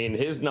 Yeah. I mean,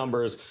 his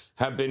numbers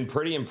have been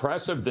pretty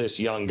impressive, this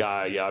young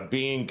guy,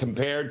 being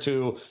compared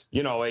to,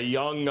 a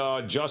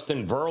young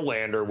Justin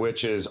Verlander,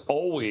 which is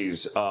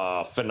always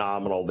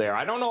phenomenal there.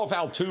 I don't know if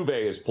Altuve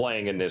is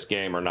playing in this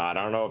game or not.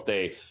 I don't know if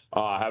they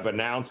have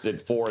announced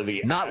it for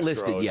the Not Astros,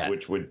 listed yet.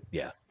 Which would...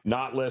 Yeah.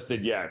 Not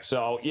listed yet.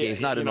 So, yeah, he's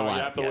not in the lineup.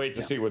 You have to wait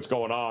to see what's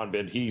going on,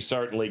 but he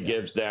certainly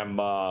gives them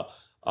a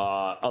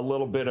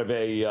little bit of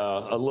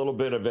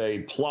a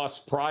plus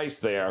price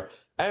there.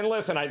 And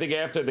listen, I think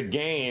after the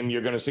game,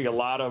 you're going to see a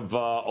lot of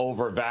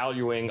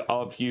overvaluing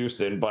of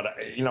Houston, but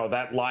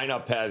that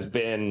lineup has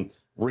been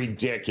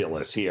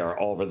ridiculous here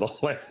over the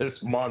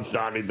last month,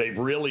 Donnie. They've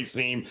really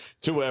seemed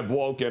to have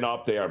woken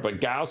up there. But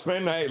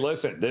Gausman, hey,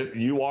 listen,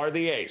 you are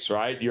the ace,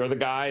 right? You're the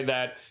guy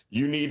that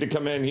you need to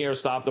come in here,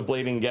 stop the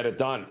bleeding, get it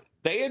done.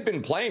 They had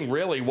been playing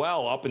really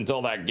well up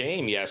until that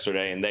game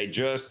yesterday, and they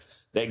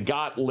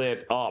got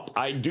lit up.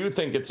 I do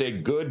think it's a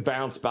good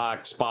bounce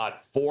back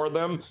spot for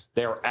them.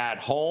 They're at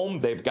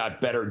home. They've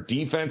got better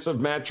defensive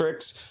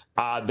metrics.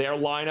 Their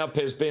lineup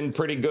has been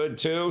pretty good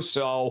too.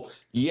 So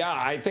yeah,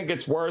 I think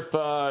it's worth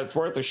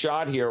a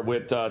shot here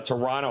with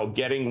Toronto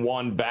getting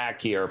one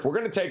back here. If we're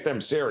going to take them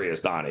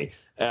serious, Donnie,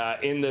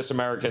 in this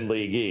American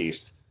League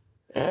East,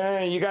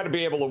 you got to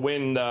be able to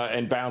win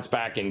and bounce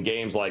back in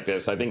games like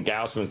this. I think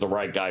Gausman's the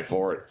right guy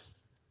for it.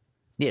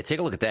 Yeah, take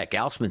a look at that.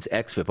 Gausman's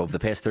xFIP over the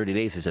past 30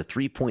 days is a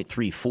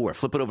 3.34.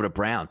 Flip it over to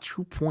Brown,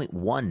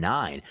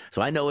 2.19.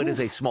 So I know it is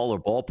a smaller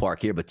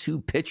ballpark here, but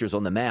 2 pitchers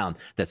on the mound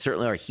that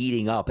certainly are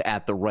heating up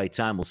at the right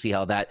time. We'll see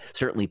how that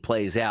certainly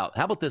plays out.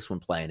 How about this one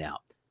playing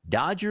out?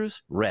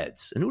 Dodgers,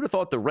 Reds. And who would have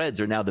thought the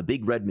Reds are now the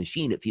big red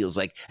machine, it feels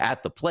like,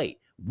 at the plate?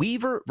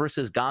 Weaver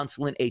versus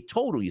Gonsolin, a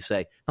total, you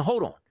say. Now,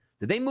 hold on.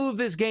 Did they move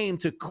this game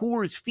to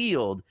Coors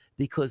Field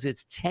because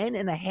it's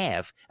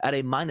 10.5 at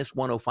a minus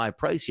 105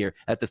 price here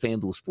at the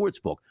FanDuel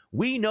Sportsbook?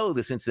 We know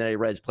the Cincinnati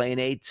Reds play in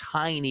a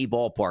tiny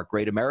ballpark,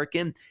 Great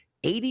American.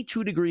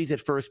 82 degrees at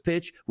first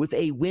pitch with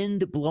a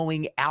wind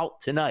blowing out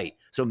tonight.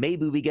 So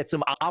maybe we get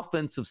some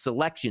offensive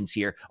selections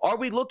here. Are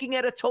we looking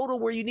at a total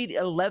where you need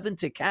 11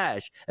 to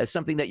cash as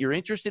something that you're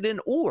interested in?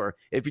 Or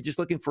if you're just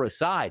looking for a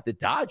side, the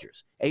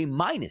Dodgers, a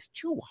minus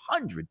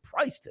 200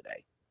 price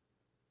today.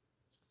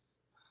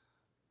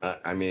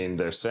 I mean,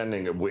 they're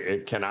sending.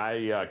 Can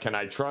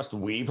I trust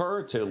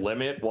Weaver to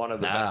limit one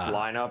of the best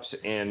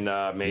lineups in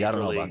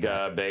Major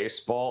League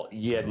Baseball?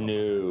 Yeah,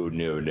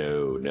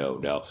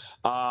 no.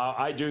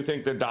 I do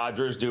think the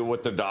Dodgers do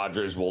what the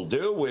Dodgers will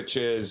do, which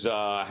is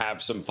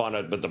have some fun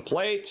at the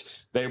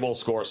plate. They will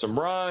score some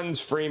runs.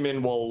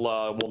 Freeman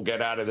will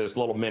get out of this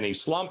little mini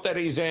slump that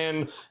he's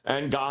in,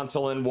 and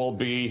Gonsolin will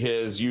be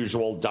his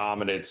usual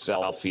dominant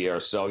self here.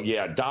 So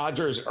yeah,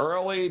 Dodgers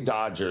early,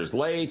 Dodgers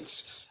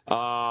late.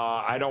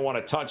 I don't want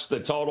to touch the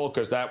total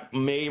because that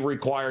may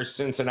require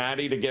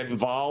Cincinnati to get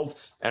involved,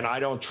 and I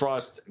don't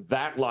trust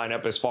that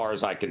lineup as far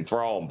as I can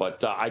throw them.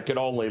 But I could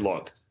only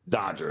look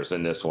Dodgers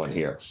in this one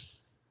here.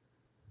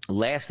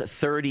 Last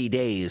 30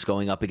 days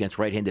going up against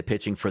right-handed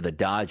pitching for the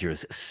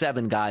Dodgers,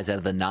 7 guys out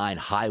of the 9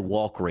 high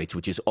walk rates,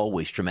 which is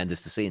always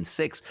tremendous to see. And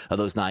 6 of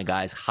those 9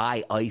 guys,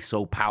 high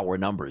ISO power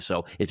numbers.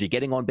 So if you're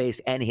getting on base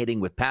and hitting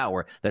with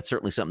power, that's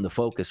certainly something to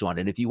focus on.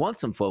 And if you want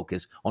some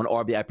focus on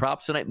RBI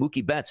props tonight,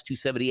 Mookie Betts,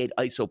 278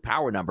 ISO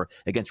power number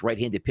against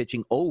right-handed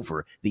pitching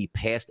over the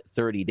past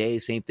 30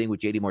 days. Same thing with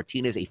JD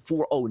Martinez, a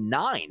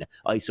 409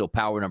 ISO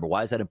power number.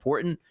 Why is that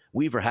important?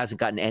 Weaver hasn't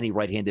gotten any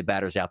right-handed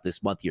batters out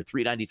this month here.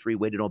 393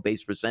 weighted on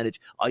base percentage.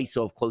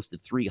 ISO of close to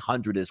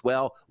 300 as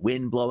well.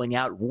 Wind blowing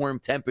out, warm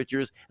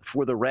temperatures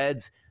for the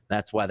Reds.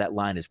 That's why that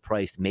line is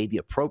priced maybe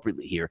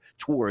appropriately here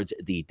towards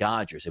the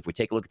Dodgers. If we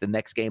take a look at the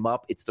next game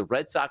up, it's the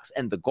Red Sox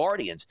and the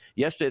Guardians.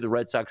 Yesterday, the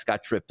Red Sox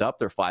got tripped up.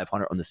 They're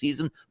 500 on the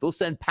season. They'll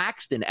send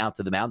Paxton out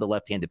to the mound, the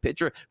left-handed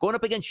pitcher, going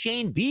up against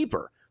Shane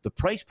Bieber. The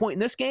price point in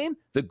this game,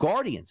 the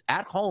Guardians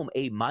at home,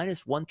 a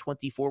minus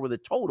 124 with a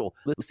total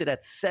listed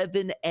at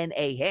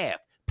 7.5.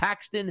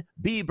 Paxton,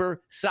 Bieber,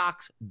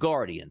 Sox,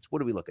 Guardians.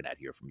 What are we looking at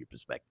here from your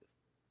perspective?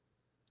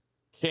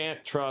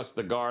 Can't trust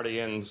the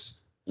Guardians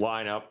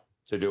lineup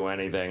to do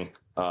anything.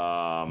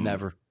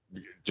 Never.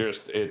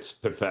 Just, it's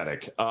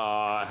pathetic.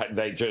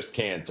 They just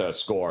can't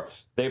score.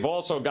 They've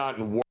also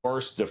gotten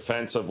worse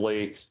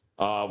defensively,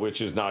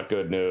 which is not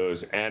good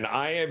news. And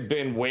I have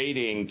been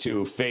waiting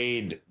to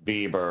fade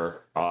Bieber,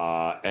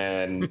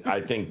 and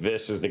I think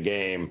this is the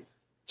game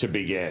to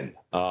begin.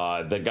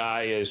 The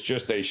guy is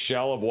just a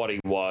shell of what he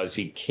was.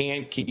 He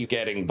can't keep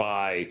getting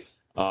by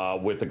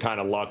with the kind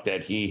of luck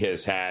that he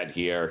has had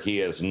here. He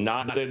is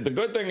not. The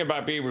good thing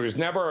about Bieber, he was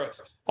never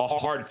a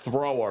hard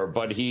thrower,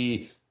 but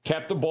he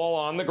kept the ball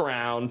on the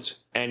ground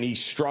and he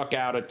struck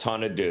out a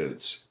ton of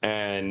dudes.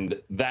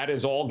 And that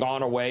has all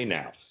gone away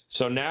now.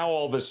 So now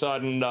all of a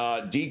sudden,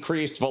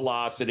 decreased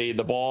velocity,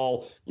 the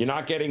ball, you're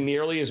not getting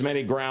nearly as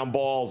many ground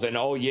balls. And,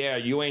 oh, yeah,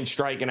 you ain't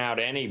striking out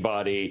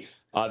anybody.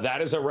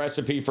 That is a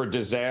recipe for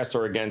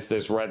disaster against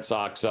this Red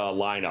Sox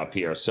lineup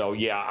here. So,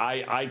 yeah,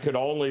 I could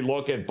only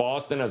look at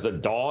Boston as a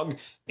dog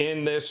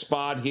in this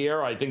spot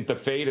here. I think the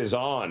fade is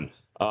on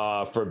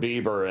for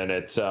Bieber, and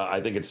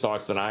I think it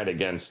starts tonight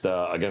against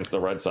the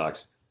Red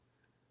Sox.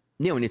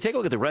 Yeah, when you take a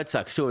look at the Red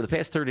Sox, so over the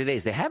past 30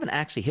 days, they haven't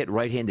actually hit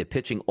right-handed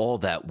pitching all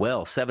that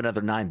well. 7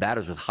 other 9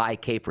 batters with high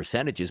K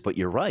percentages, but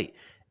you're right.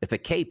 If a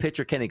K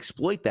pitcher can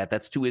exploit that,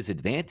 that's to his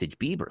advantage.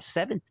 Bieber,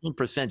 17%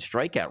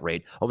 strikeout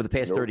rate over the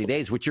past 30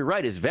 days, which you're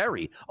right is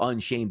very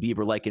un-Shane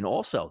Bieber-like. And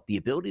also the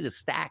ability to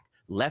stack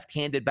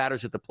left-handed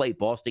batters at the plate.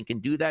 Boston can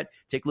do that.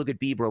 Take a look at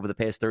Bieber over the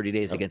past 30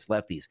 days against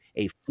lefties.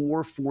 A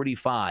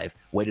 .445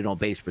 weighted on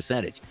base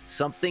percentage.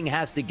 Something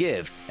has to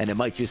give, and it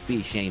might just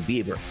be Shane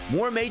Bieber.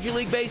 More Major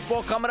League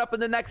Baseball coming up in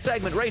the next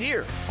segment right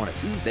here on a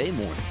Tuesday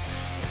morning.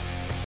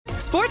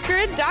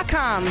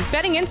 SportsGrid.com.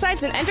 Betting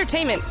insights and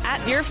entertainment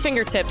at your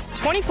fingertips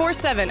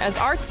 24/7 as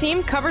our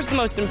team covers the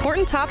most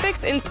important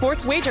topics in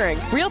sports wagering.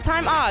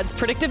 Real-time odds,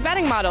 predictive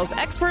betting models,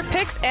 expert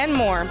picks, and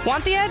more.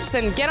 Want the edge?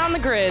 Then get on the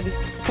grid.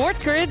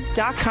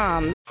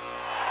 SportsGrid.com.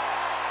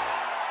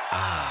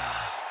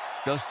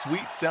 The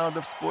sweet sound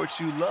of sports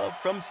you love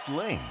from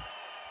Sling.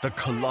 The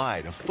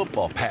collide of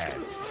football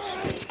pads.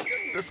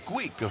 The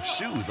squeak of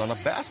shoes on a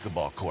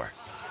basketball court.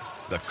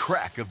 The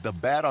crack of the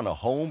bat on a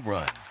home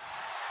run.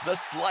 The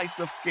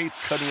slice of skates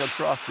cutting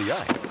across the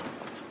ice.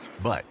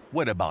 But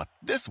what about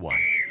this one?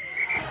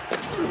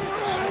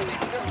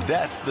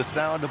 That's the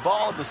sound of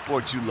all the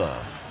sports you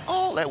love,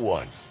 all at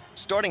once.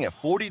 Starting at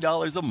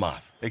 $40 a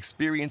month.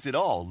 Experience it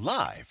all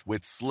live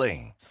with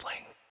Sling.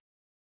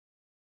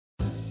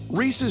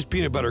 Reese's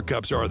peanut butter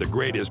cups are the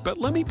greatest, but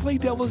let me play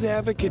devil's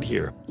advocate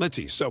here. Let's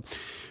see. So,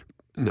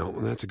 no,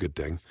 that's a good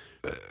thing.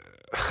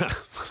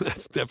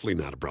 That's definitely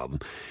not a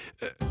problem.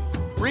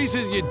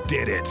 Reese's, you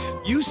did it.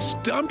 You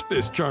stumped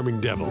this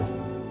charming devil.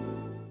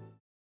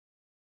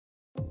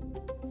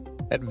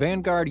 At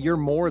Vanguard, you're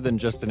more than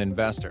just an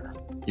investor.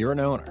 You're an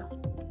owner.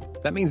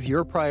 That means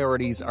your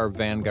priorities are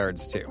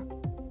Vanguard's too.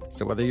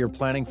 So whether you're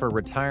planning for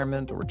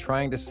retirement or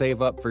trying to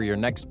save up for your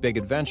next big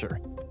adventure,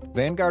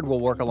 Vanguard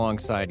will work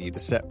alongside you to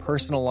set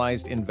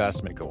personalized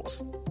investment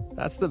goals.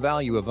 That's the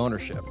value of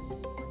ownership.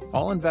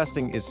 All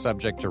investing is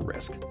subject to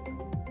risk.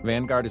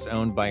 Vanguard is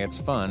owned by its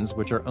funds,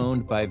 which are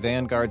owned by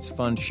Vanguard's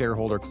fund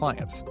shareholder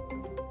clients.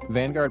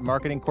 Vanguard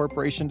Marketing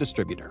Corporation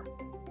Distributor.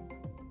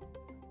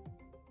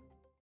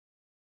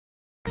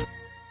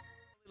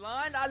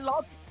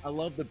 I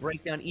love the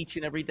breakdown each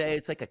and every day.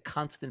 It's like a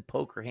constant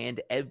poker hand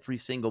every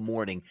single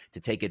morning to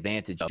take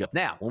advantage of.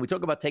 Now, when we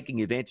talk about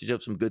taking advantage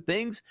of some good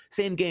things,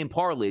 same game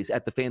parlays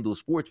at the FanDuel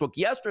Sportsbook.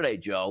 Yesterday,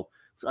 Joe,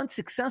 was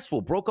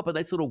unsuccessful, broke up a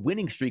nice little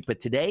winning streak, but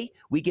today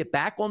we get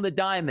back on the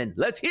diamond.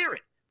 Let's hear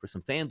it for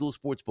some FanDuel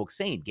Sportsbook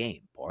same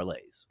game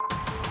parlays.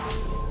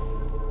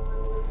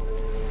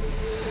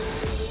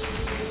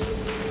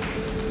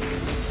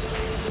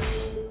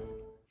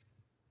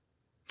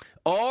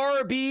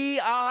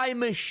 RBI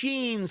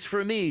machines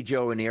for me,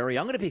 Joe Ranieri.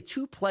 I'm going to pick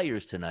 2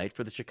 players tonight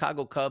for the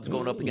Chicago Cubs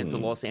going up against the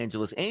Los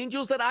Angeles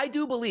Angels that I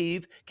do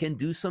believe can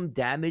do some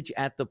damage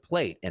at the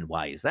plate. And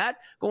why is that?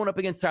 Going up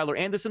against Tyler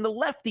Anderson, the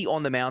lefty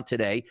on the mound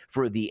today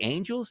for the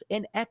Angels,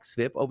 and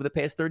xFIP over the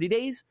past 30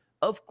 days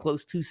of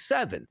close to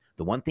 7.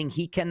 The one thing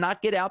he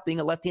cannot get out, being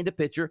a left-handed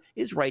pitcher,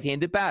 is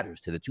right-handed batters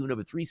to the tune of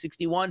a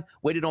 .361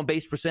 weighted on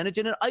base percentage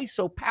and an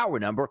ISO power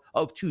number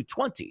of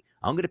 220.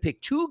 I'm going to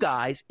pick 2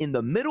 guys in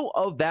the middle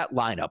of that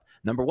lineup.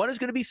 Number 1 is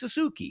going to be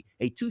Suzuki,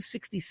 a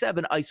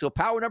 .267 ISO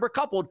power number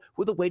coupled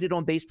with a weighted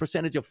on base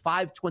percentage of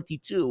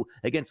 522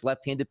 against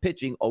left-handed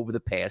pitching over the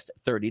past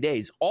 30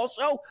 days.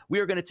 Also, we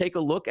are going to take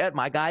a look at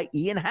my guy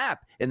Ian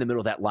Happ in the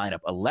middle of that lineup,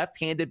 a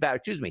left-handed batter,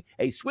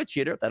 a switch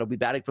hitter that'll be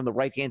batting from the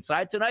right-hand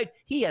side tonight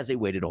He has a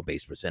weighted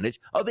on-base percentage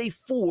of a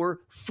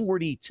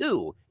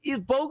 .442.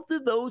 If both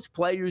of those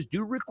players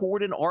do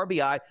record an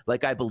RBI,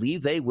 like I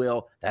believe they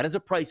will, that is a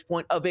price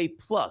point of a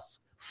plus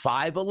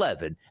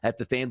 511 at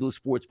the FanDuel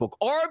Sportsbook.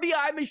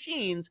 RBI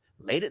machines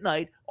late at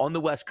night on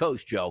the West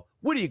Coast, Joe.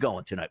 What are you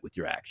going tonight with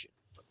your action?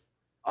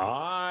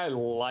 I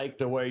like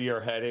the way you're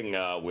heading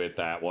with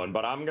that one,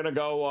 but I'm going to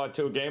go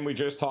to a game we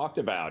just talked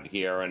about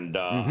here, and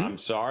I'm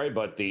sorry,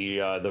 but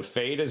the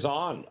fade is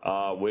on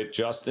with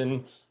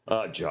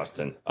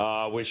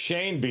with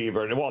Shane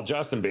Bieber. Well,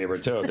 Justin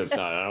Bieber too, because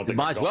I don't think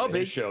might as well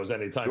be shows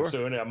anytime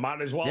soon. Yeah,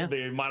 might as well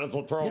be. Might as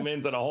well throw him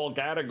into the whole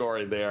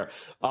category there.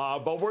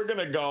 But we're going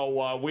to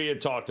go. We had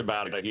talked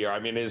about it here. I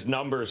mean, his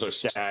numbers are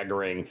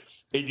staggering.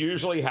 It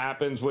usually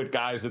happens with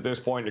guys at this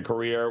point in a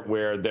career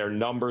where their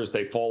numbers,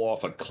 they fall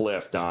off a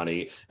cliff,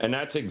 Donnie. And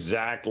that's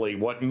exactly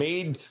what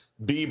made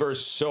Bieber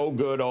so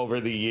good over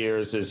the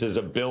years, is his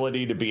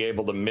ability to be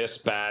able to miss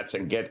bats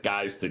and get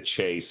guys to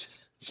chase.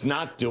 He's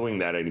not doing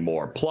that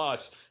anymore.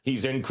 Plus,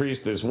 he's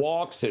increased his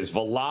walks. His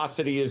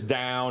velocity is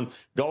down.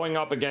 Going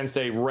up against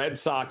a Red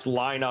Sox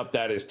lineup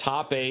that is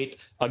top 8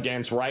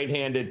 against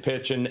right-handed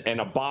pitching and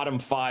a bottom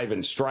 5 in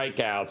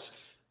strikeouts.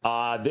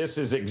 This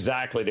is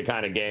exactly the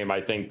kind of game I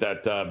think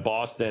that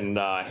Boston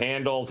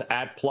handles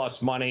at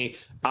plus money.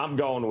 I'm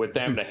going with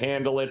them to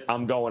handle it.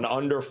 I'm going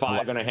under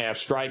 5.5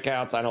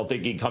 strikeouts. I don't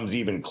think he comes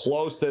even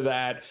close to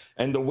that.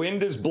 And the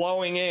wind is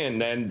blowing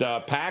in, and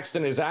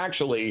Paxton is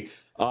actually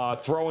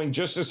throwing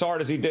just as hard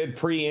as he did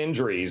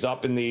pre-injuries,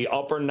 up in the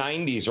upper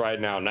 90s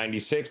right now,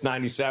 96,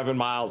 97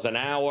 miles an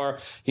hour.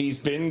 He's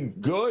been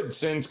good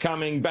since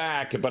coming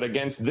back, but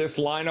against this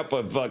lineup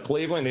of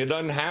Cleveland, it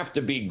doesn't have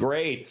to be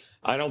great.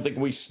 I don't think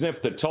we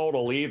sniffed the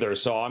total either,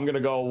 so I'm going to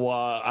go,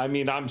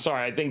 I'm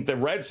sorry, I think the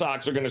Red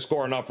Sox are going to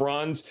score enough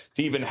runs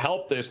to even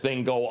help this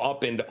thing go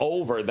up and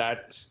over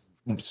that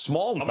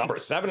small number.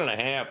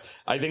 7.5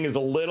 I think is a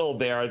little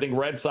there. I think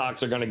Red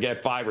Sox are going to get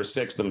 5 or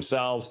 6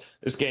 themselves.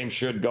 This game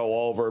should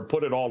go over.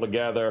 Put it all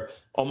together,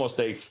 almost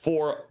a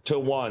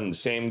 4-1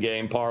 same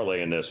game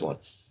parlay in this one.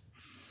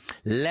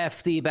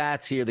 Lefty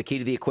bats here, the key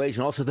to the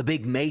equation. Also, the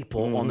big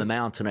maple on the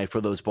mound tonight for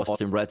those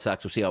Boston Red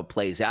Sox. We'll see how it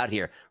plays out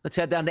here. Let's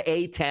head down to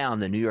A-Town,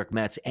 the New York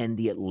Mets and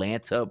the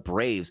Atlanta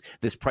Braves.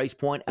 This price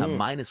point, a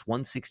minus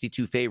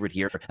 162 favorite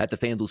here at the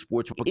FanDuel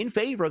Sportsbook in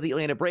favor of the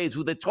Atlanta Braves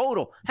with a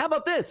total. How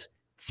about this?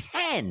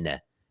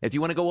 10. If you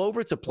want to go over,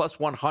 it's a plus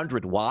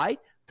 100. Why?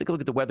 Take a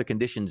look at the weather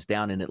conditions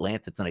down in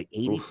Atlanta tonight.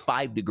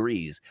 85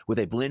 degrees with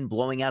a wind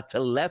blowing out to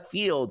left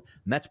field.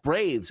 Mets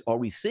Braves. Are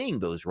we seeing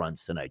those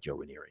runs tonight, Joe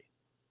Ranieri?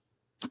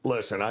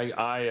 Listen,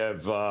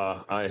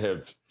 I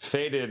have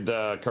faded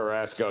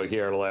Carrasco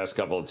here the last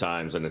couple of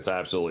times, and it's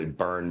absolutely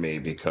burned me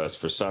because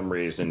for some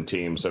reason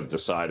teams have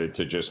decided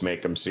to just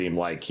make him seem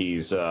like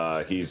he's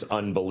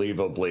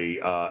unbelievably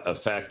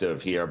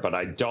effective here. But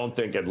I don't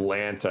think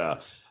Atlanta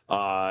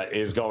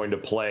is going to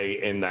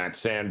play in that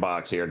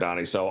sandbox here,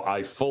 Donnie. So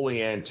I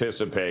fully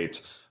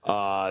anticipate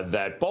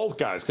that both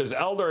guys, because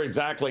Elder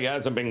exactly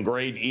hasn't been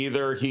great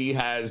either. He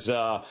has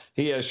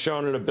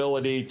shown an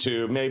ability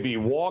to maybe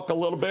walk a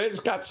little bit. He's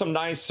got some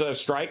nice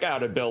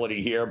strikeout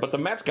ability here, but the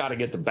Mets got to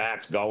get the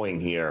bats going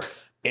here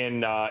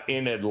in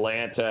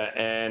Atlanta,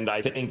 and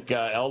I think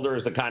Elder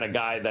is the kind of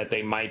guy that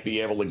they might be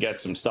able to get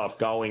some stuff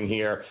going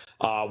here.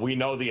 We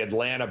know the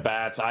Atlanta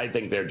bats. I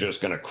think they're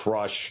just going to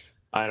crush.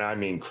 And I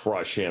mean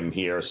crush him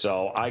here.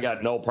 So I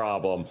got no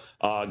problem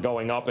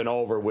going up and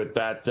over with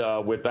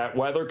that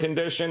weather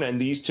condition. And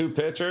these two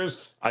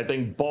pitchers, I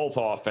think both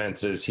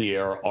offenses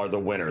here are the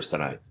winners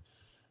tonight.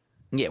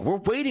 Yeah, we're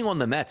waiting on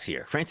the Mets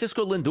here.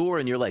 Francisco Lindor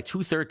and your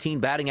 213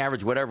 batting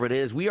average, whatever it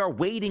is. We are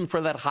waiting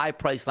for that high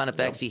price lineup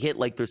to actually hit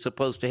like they're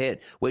supposed to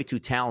hit. Way too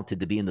talented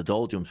to be in the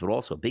doldrums, but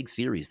also a big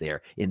series there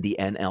in the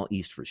NL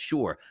East for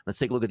sure. Let's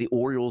take a look at the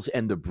Orioles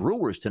and the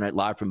Brewers tonight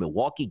live from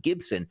Milwaukee.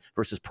 Gibson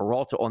versus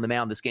Peralta on the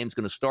mound. This game's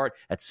going to start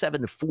at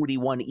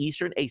 7:41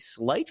 Eastern. A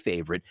slight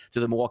favorite to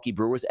the Milwaukee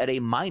Brewers at a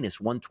minus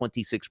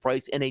 126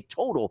 price and a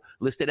total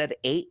listed at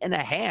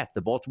 8.5.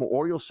 The Baltimore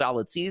Orioles,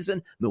 solid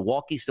season.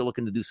 Milwaukee still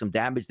looking to do some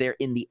damage there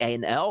in the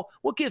NL.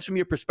 What gives from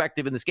your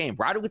perspective in this game?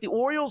 Riding with the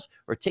Orioles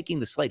or taking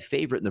the slight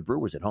favorite in the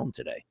Brewers at home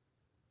today?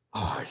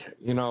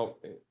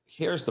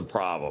 Here's the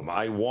problem.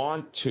 I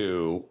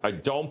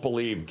don't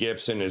believe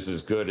Gibson is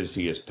as good as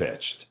he has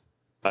pitched.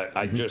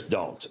 I just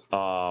don't.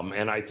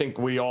 And I think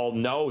we all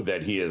know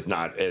that he is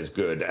not as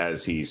good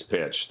as he's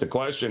pitched. The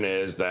question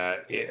is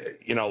that,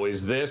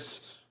 is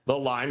this the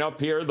lineup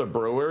here, the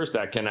Brewers,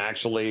 that can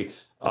actually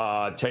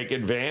take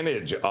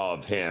advantage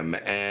of him?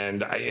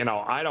 And,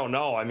 I don't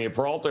know. I mean,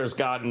 Peralta's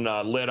gotten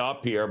lit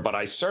up here, but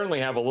I certainly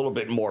have a little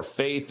bit more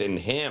faith in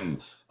him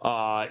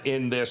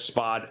in this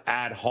spot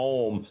at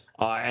home.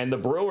 And the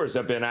Brewers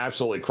have been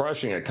absolutely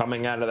crushing it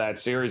coming out of that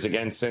series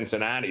against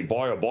Cincinnati.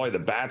 Boy, oh boy, the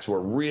bats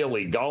were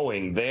really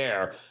going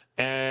there.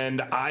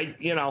 And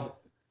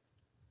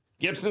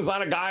Gibson's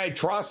not a guy I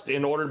trust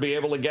in order to be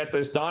able to get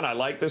this done. I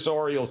like this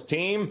Orioles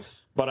team,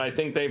 but I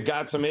think they've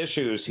got some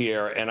issues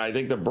here. And I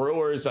think the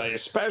Brewers,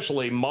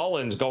 especially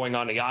Mullins going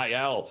on the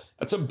IL,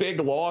 that's a big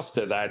loss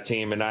to that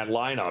team in that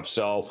lineup.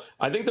 So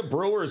I think the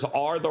Brewers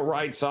are the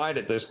right side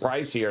at this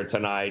price here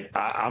tonight.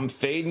 I'm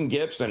fading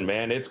Gibson,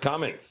 man. It's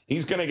coming.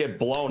 He's going to get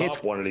blown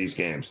up one of these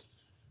games.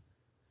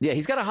 Yeah,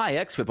 he's got a high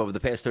XFIP over the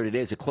past 30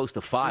 days at close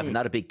to 5 and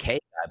not a big K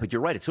guy. But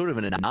you're right, it's sort of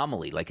an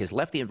anomaly. Like his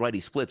lefty and righty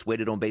splits,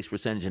 weighted on base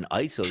percentage, and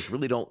ISOs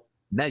really don't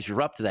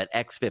measure up to that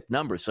XFIP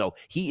number. So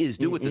he is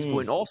due at this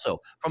point. Also,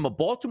 from a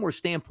Baltimore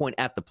standpoint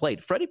at the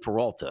plate, Freddie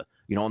Peralta,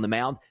 on the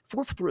mound,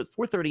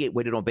 438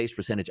 weighted on base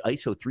percentage,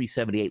 ISO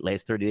 378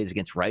 last 30 days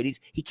against righties.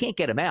 He can't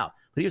get him out.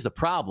 But here's the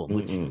problem,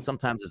 which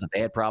sometimes is a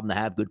bad problem to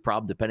have, good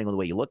problem, depending on the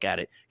way you look at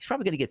it. He's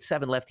probably going to get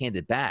 7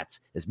 left-handed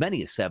bats, as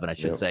many as 7, I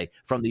should say,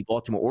 from the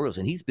Baltimore Orioles.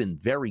 And he's been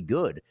very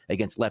good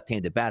against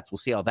left-handed bats. We'll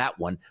see how that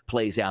one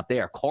plays out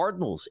there.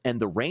 Cardinals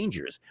and the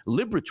Rangers.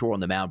 Liberatore on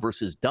the mound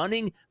versus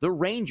Dunning. The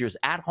Rangers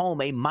at home,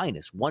 a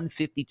minus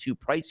 152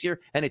 price here,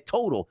 and a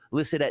total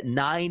listed at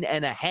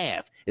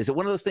 9.5. Is it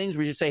one of those things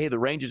where you just say, hey, the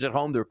Rangers at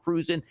home, they're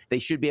cruising, they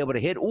should be able to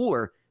hit?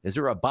 Or is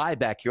there a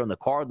buyback here on the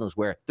Cardinals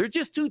where they're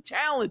just too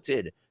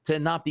talented to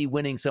not be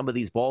winning some of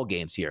these ball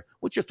games here?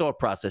 What's your thought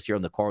process here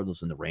on the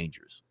Cardinals and the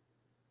Rangers?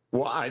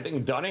 Well, I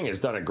think Dunning has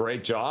done a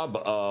great job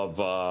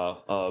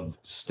of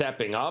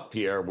stepping up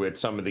here with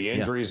some of the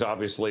injuries,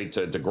 obviously,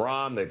 to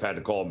DeGrom. They've had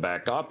to call him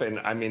back up. And,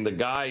 I mean, the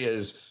guy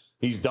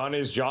he's done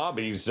his job.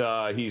 He's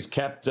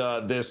kept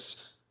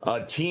this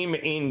team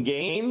in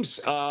games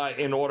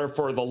in order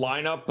for the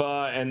lineup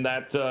and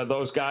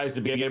those guys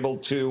to be able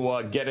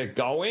to get it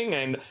going.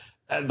 And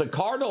the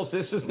Cardinals,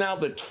 this is now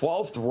the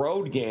 12th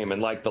road game in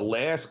like the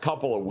last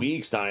couple of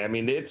weeks. I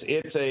mean,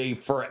 it's a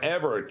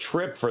forever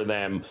trip for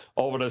them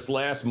over this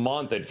last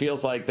month. It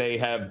feels like they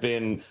haven't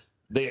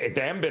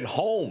been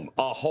home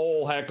a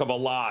whole heck of a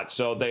lot.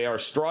 So they are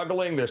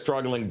struggling. They're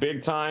struggling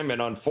big time.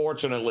 And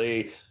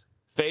unfortunately,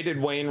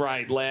 faded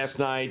Wainwright last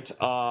night.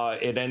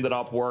 It ended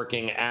up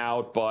working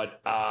out,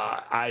 but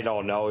I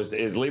don't know. Is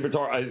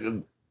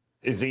Liberatore,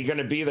 is he going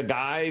to be the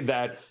guy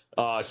that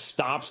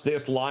stops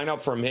this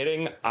lineup from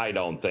hitting? I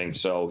don't think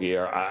so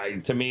here.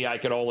 To me, I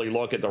can only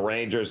look at the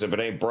Rangers. If it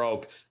ain't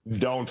broke,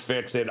 don't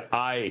fix it.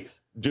 I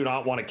do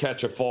not want to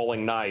catch a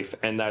falling knife,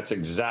 and that's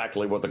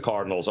exactly what the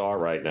Cardinals are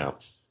right now.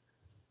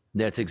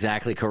 That's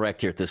exactly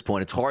correct here at this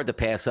point. It's hard to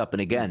pass up.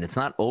 And again, it's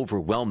not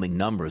overwhelming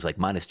numbers like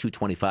minus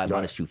 225,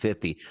 minus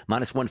 250,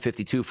 minus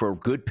 152 for a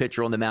good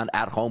pitcher on the mound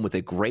at home with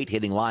a great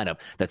hitting lineup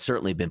that's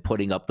certainly been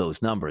putting up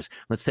those numbers.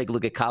 Let's take a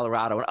look at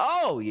Colorado. And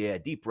oh, yeah,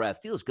 deep breath.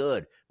 Feels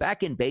good.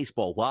 Back in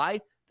baseball.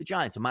 Why? The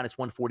Giants, a minus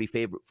 140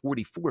 favorite,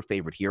 44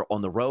 favorite here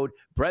on the road.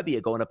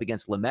 Brebbia going up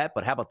against Lamet.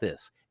 But how about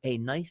this? A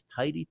nice,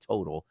 tidy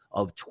total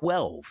of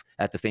 12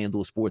 at the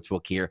FanDuel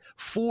Sportsbook here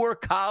for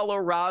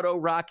Colorado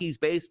Rockies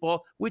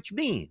baseball, which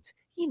means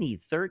you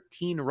need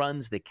 13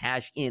 runs to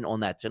cash in on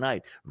that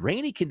tonight.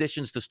 Rainy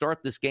conditions to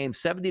start this game,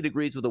 70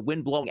 degrees with a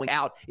wind blowing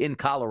out in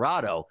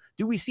Colorado.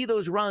 Do we see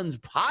those runs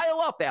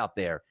pile up out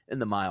there in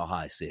the Mile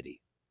High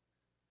City?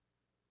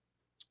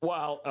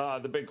 Well,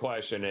 the big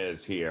question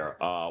is here,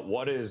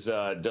 what is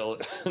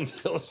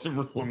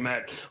Dilson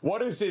Lamet,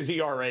 what is his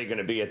ERA going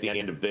to be at the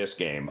end of this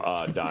game,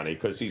 Donnie?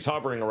 Because he's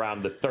hovering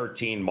around the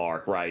 13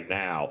 mark right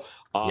now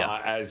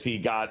as he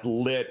got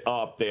lit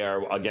up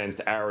there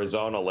against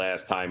Arizona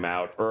last time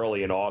out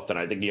early and often.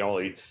 I think he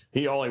only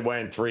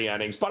went 3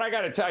 innings. But I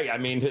got to tell you, I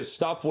mean, his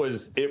stuff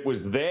was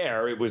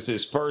there. It was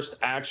his first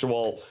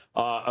actual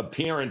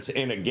appearance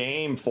in a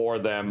game for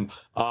them.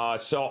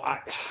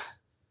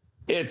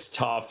 It's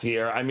tough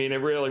here. I mean,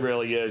 it really,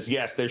 really is.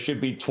 Yes, there should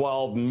be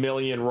 12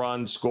 million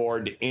runs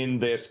scored in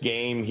this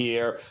game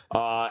here.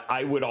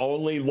 I would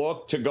only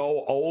look to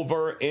go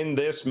over in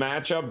this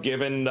matchup,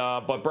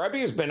 but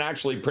Brebbia has been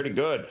actually pretty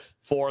good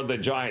for the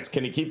Giants.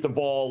 Can he keep the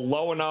ball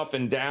low enough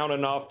and down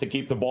enough to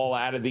keep the ball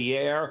out of the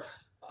air?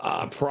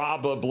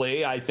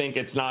 Probably. I think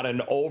it's not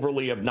an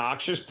overly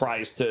obnoxious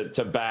price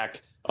to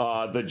back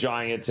the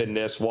Giants in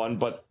this one,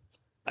 but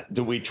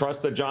do we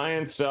trust the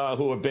Giants,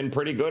 who have been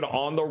pretty good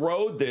on the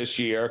road this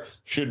year?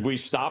 Should we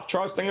stop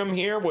trusting them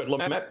here with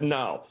Lamet?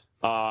 No.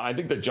 I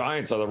think the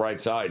Giants are the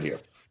right side here.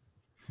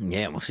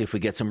 Yeah, we'll see if we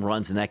get some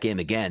runs in that game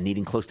again,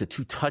 needing close to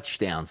 2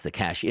 touchdowns to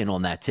cash in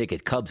on that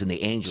ticket. Cubs and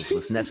the Angels,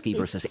 Wisniewski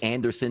versus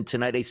Anderson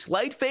tonight. A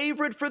slight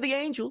favorite for the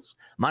Angels.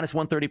 Minus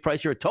 130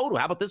 price here, a total.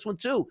 How about this one,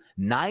 too?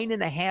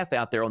 9.5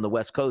 out there on the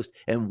West Coast.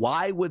 And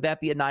why would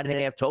that be a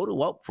 9.5 total?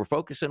 Well, if we're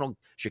focusing on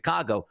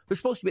Chicago, they're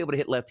supposed to be able to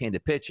hit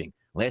left-handed pitching.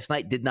 Last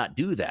night did not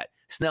do that.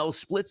 Snell's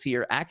splits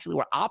here actually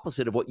were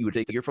opposite of what you would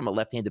figure from a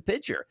left-handed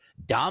pitcher.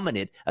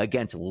 Dominant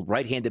against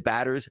right-handed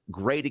batters,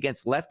 great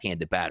against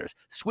left-handed batters.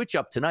 Switch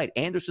up tonight.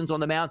 Anderson's on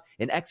the mound,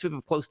 an xFIP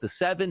of close to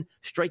 7,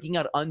 striking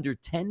out under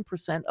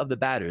 10% of the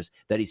batters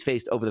that he's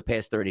faced over the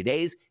past 30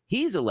 days.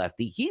 He's a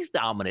lefty. He's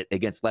dominant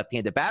against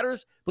left-handed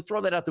batters, but throw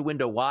that out the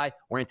window. Why?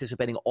 We're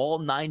anticipating all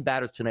 9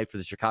 batters tonight for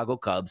the Chicago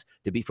Cubs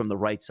to be from the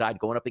right side,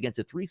 going up against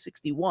a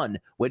 361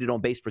 weighted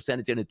on base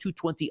percentage and a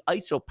 220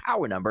 ISO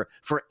power number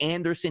for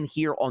Anderson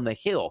here on the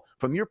hill.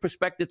 From your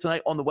perspective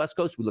tonight on the West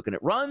Coast, we're looking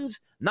at runs,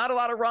 not a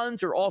lot of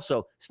runs, or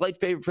also slight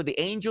favorite for the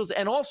Angels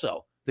and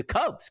also the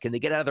Cubs. Can they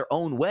get out of their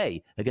own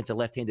way against a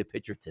left-handed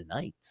pitcher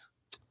tonight?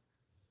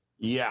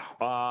 Yeah.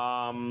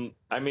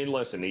 I mean,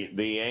 listen,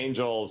 the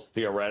Angels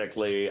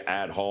theoretically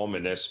at home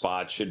in this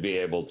spot should be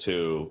able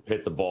to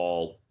hit the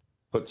ball,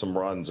 put some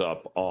runs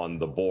up on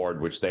the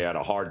board, which they had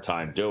a hard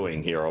time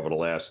doing here over the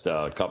last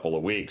couple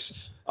of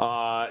weeks.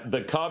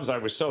 The Cubs, I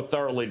was so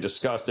thoroughly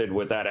disgusted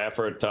with that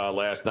effort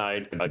last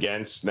night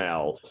against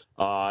Snell.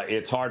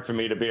 It's hard for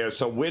me to be.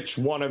 So which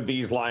one of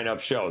these lineups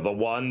show? The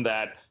one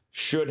that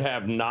should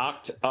have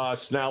knocked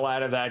Snell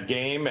out of that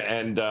game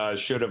and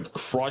should have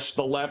crushed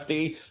the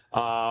lefty,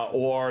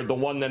 or the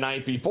one the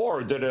night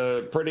before did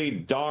a pretty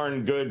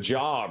darn good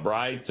job,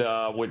 right,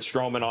 with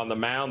Stroman on the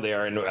mound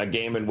there in a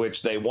game in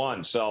which they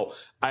won. So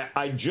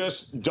I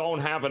just don't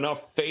have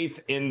enough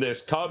faith in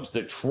this Cubs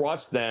to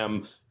trust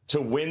them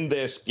to win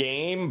this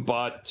game.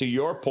 But to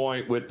your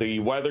point with the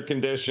weather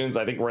conditions,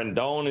 I think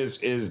Rendon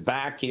is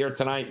back here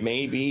tonight,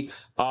 maybe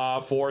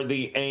for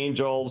the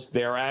Angels.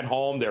 They're at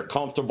home. They're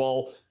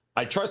comfortable.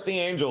 I trust the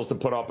Angels to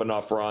put up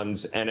enough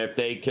runs, and if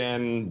they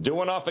can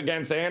do enough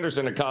against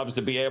Anderson and Cubs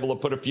to be able to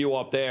put a few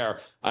up there,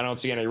 I don't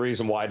see any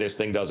reason why this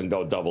thing doesn't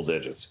go double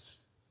digits.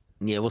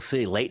 Yeah, we'll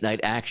see. Late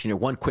night action here.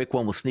 One quick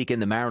one will sneak in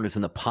the Mariners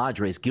and the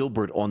Padres.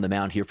 Gilbert on the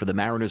mound here for the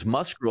Mariners.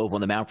 Musgrove on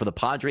the mound for the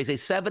Padres. A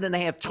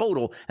 7.5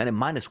 total and a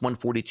minus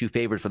 142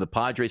 favorite for the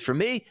Padres. For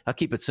me, I'll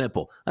keep it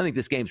simple. I think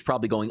this game's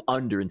probably going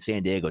under in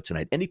San Diego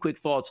tonight. Any quick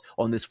thoughts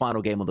on this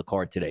final game on the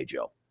card today,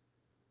 Joe?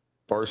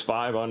 First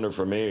 5 under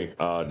for me,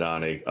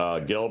 Donnie.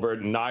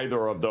 Gilbert,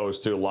 neither of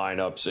those two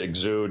lineups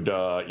exude,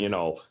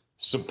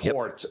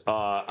 support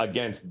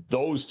against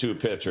those two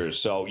pitchers.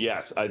 So,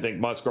 yes, I think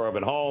Musgrove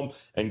at home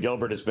and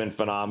Gilbert has been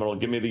phenomenal.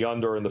 Give me the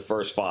under in the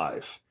first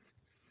 5.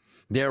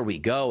 There we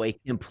go. A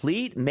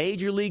complete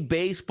Major League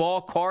Baseball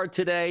card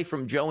today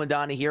from Joe and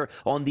Donnie here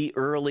on the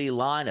early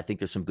line. I think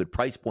there's some good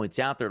price points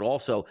out there.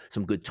 Also,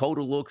 some good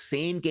total looks.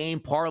 Same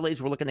game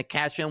parlays we're looking to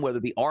cash in, whether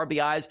it be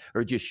RBIs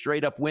or just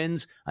straight up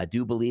wins. I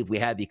do believe we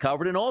have you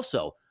covered. And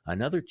also,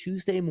 another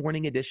Tuesday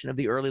morning edition of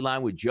the early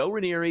line with Joe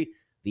Ranieri,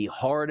 the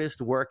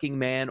hardest working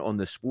man on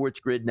the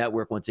Sports Grid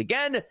Network. Once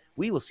again,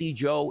 we will see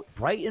Joe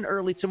bright and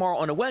early tomorrow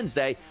on a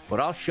Wednesday, but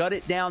I'll shut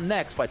it down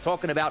next by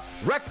talking about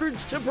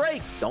records to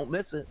break. Don't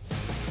miss it.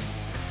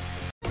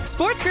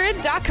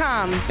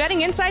 SportsGrid.com.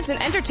 Betting insights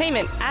and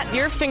entertainment at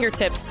your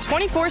fingertips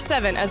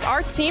 24/7 as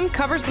our team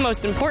covers the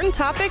most important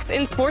topics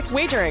in sports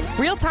wagering.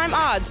 Real-time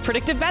odds,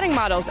 predictive betting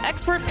models,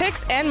 expert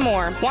picks, and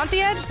more. Want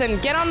the edge?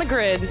 Then get on the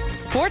grid.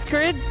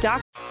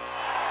 SportsGrid.com.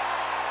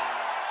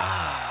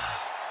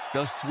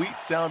 The sweet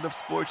sound of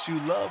sports you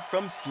love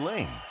from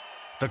Sling.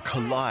 The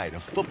collide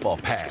of football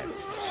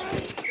pads.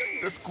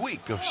 The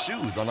squeak of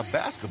shoes on a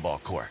basketball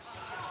court.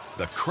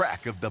 The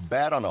crack of the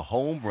bat on a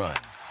home run.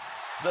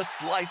 The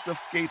slice of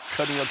skates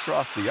cutting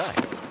across the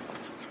ice.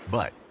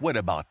 But what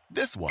about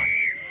this one?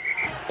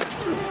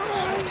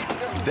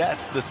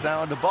 That's the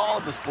sound of all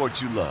the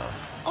sports you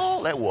love,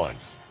 all at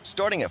once.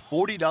 Starting at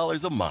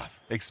 $40 a month.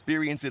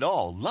 Experience it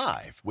all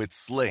live with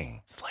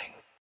Sling.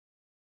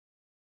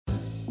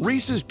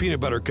 Reese's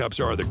Peanut Butter Cups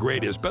are the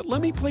greatest, but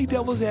let me play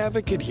devil's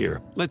advocate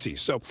here. Let's see.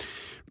 So,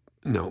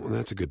 no,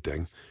 that's a good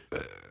thing.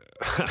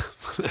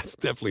 That's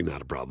definitely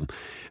not a problem.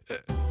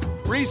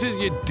 Reese's,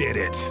 you did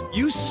it.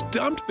 You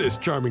stumped this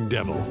charming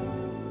devil.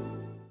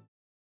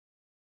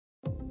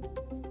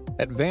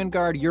 At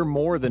Vanguard, you're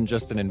more than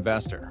just an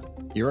investor.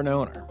 You're an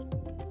owner.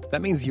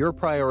 That means your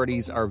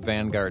priorities are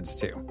Vanguard's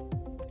too.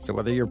 So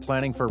whether you're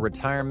planning for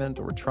retirement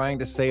or trying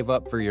to save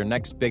up for your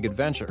next big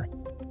adventure,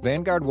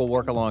 Vanguard will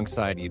work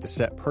alongside you to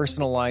set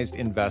personalized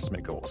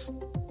investment goals.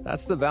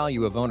 That's the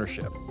value of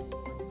ownership.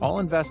 All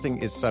investing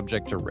is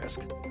subject to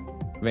risk.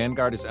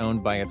 Vanguard is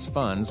owned by its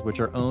funds, which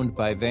are owned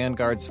by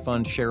Vanguard's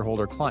fund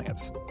shareholder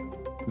clients.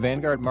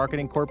 Vanguard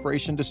Marketing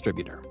Corporation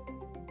Distributor.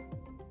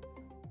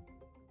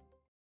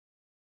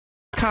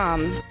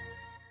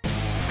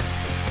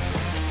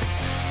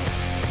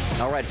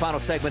 All right, final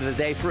segment of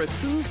the day for a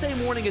Tuesday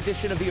morning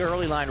edition of the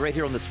Early Line right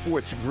here on the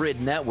Sports Grid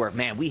Network.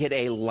 Man, we hit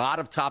a lot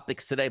of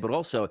topics today, but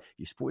also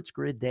your Sports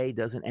Grid day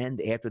doesn't end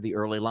after the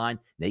Early Line.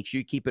 Make sure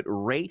you keep it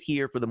right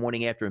here for the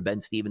morning after and Ben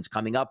Stevens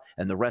coming up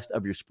and the rest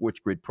of your Sports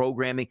Grid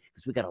programming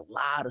because we got a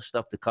lot of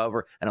stuff to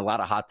cover and a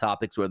lot of hot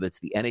topics, whether it's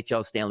the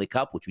NHL Stanley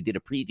Cup, which we did a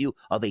preview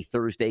of a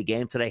Thursday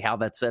game today, how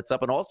that sets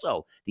up, and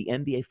also the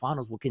NBA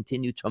Finals will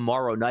continue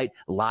tomorrow night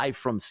live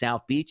from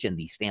South Beach, and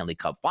the Stanley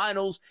Cup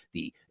Finals,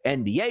 the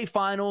NBA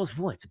Finals.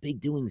 Boy, it's big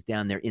doings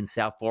down there in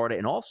South Florida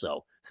and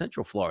also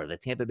Central Florida. The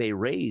Tampa Bay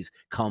Rays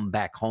come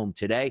back home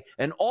today.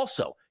 And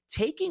also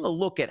taking a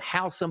look at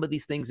how some of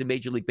these things in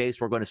Major League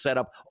Baseball are going to set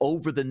up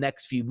over the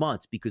next few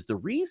months. Because the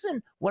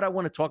reason what I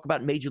want to talk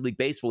about in Major League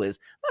Baseball is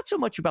not so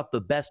much about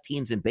the best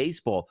teams in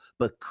baseball,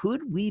 but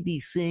could we be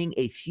seeing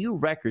a few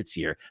records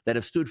here that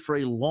have stood for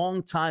a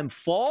long time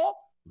fall?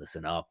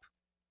 Listen up.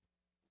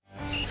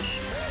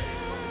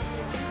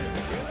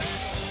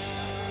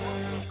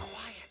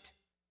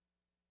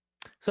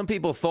 Some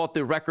people thought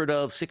the record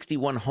of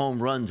 61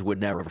 home runs would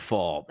never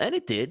fall, and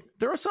it did.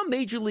 There are some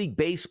Major League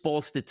Baseball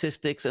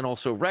statistics and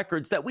also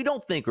records that we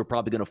don't think are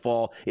probably going to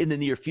fall in the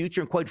near future,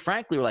 and quite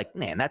frankly, we're like,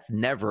 man, that's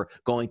never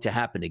going to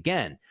happen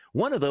again.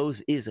 One of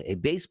those is a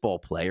baseball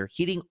player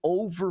hitting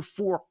over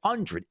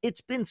 400. It's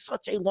been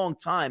such a long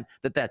time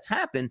that that's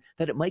happened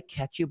that it might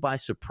catch you by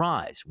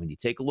surprise. When you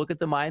take a look at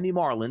the Miami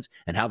Marlins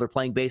and how they're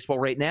playing baseball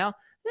right now,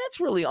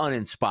 that's really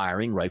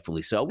uninspiring,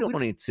 rightfully so. We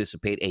don't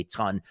anticipate a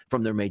ton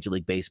from their Major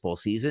League Baseball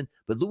season,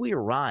 but Luis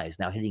Arraez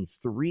now hitting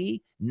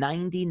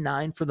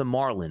 .399 for the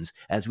Marlins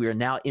as we are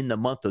now in the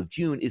month of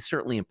June is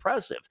certainly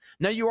impressive.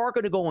 Now, you are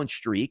going to go on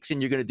streaks and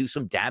you're going to do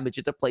some damage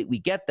at the plate. We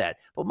get that.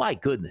 But my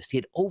goodness, to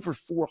hit over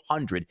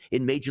 400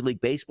 in Major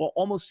League Baseball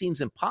almost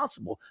seems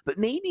impossible. But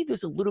maybe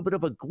there's a little bit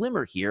of a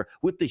glimmer here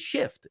with the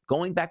shift,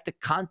 going back to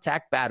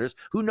contact batters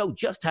who know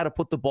just how to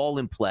put the ball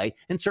in play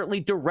and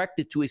certainly direct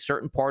it to a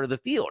certain part of the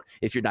field.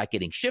 If you're not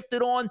getting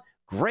shifted on,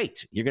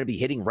 great. You're going to be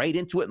hitting right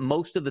into it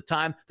most of the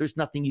time. There's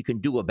nothing you can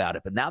do about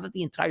it. But now that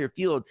the entire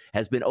field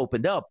has been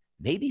opened up,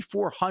 maybe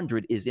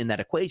 400 is in that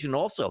equation.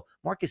 Also,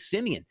 Marcus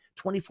Semien,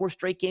 24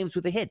 straight games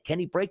with a hit. Can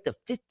he break the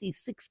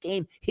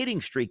 56-game hitting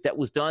streak that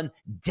was done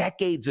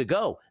decades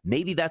ago?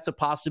 Maybe that's a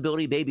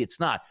possibility. Maybe it's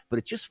not. But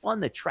it's just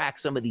fun to track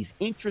some of these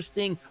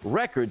interesting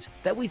records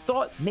that we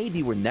thought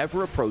maybe were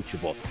never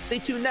approachable. Stay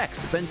tuned next.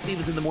 Ben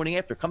Stevens in the Morning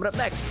After coming up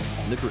next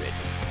on The Grid.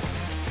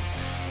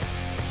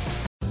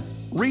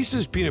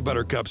 Reese's peanut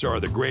butter cups are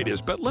the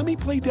greatest, but let me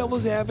play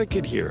devil's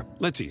advocate here.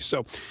 Let's see.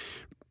 So,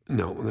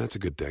 no, that's a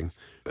good thing.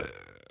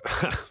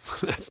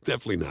 That's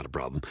definitely not a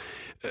problem.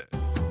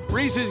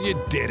 Reese's,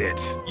 you did it.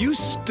 You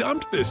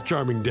stumped this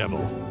charming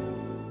devil.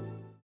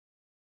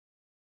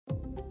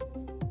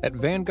 At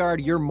Vanguard,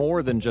 you're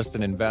more than just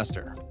an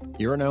investor.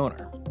 You're an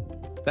owner.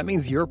 That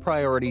means your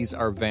priorities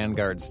are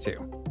Vanguard's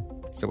too.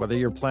 So whether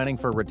you're planning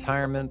for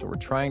retirement or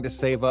trying to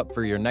save up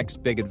for your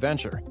next big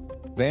adventure,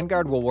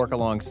 Vanguard will work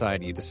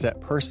alongside you to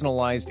set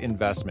personalized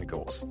investment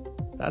goals.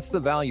 That's the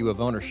value of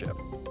ownership.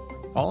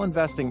 All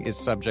investing is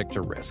subject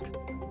to risk.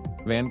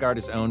 Vanguard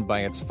is owned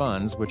by its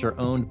funds, which are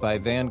owned by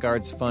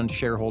Vanguard's fund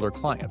shareholder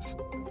clients.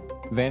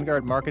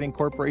 Vanguard Marketing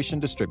Corporation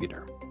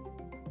Distributor.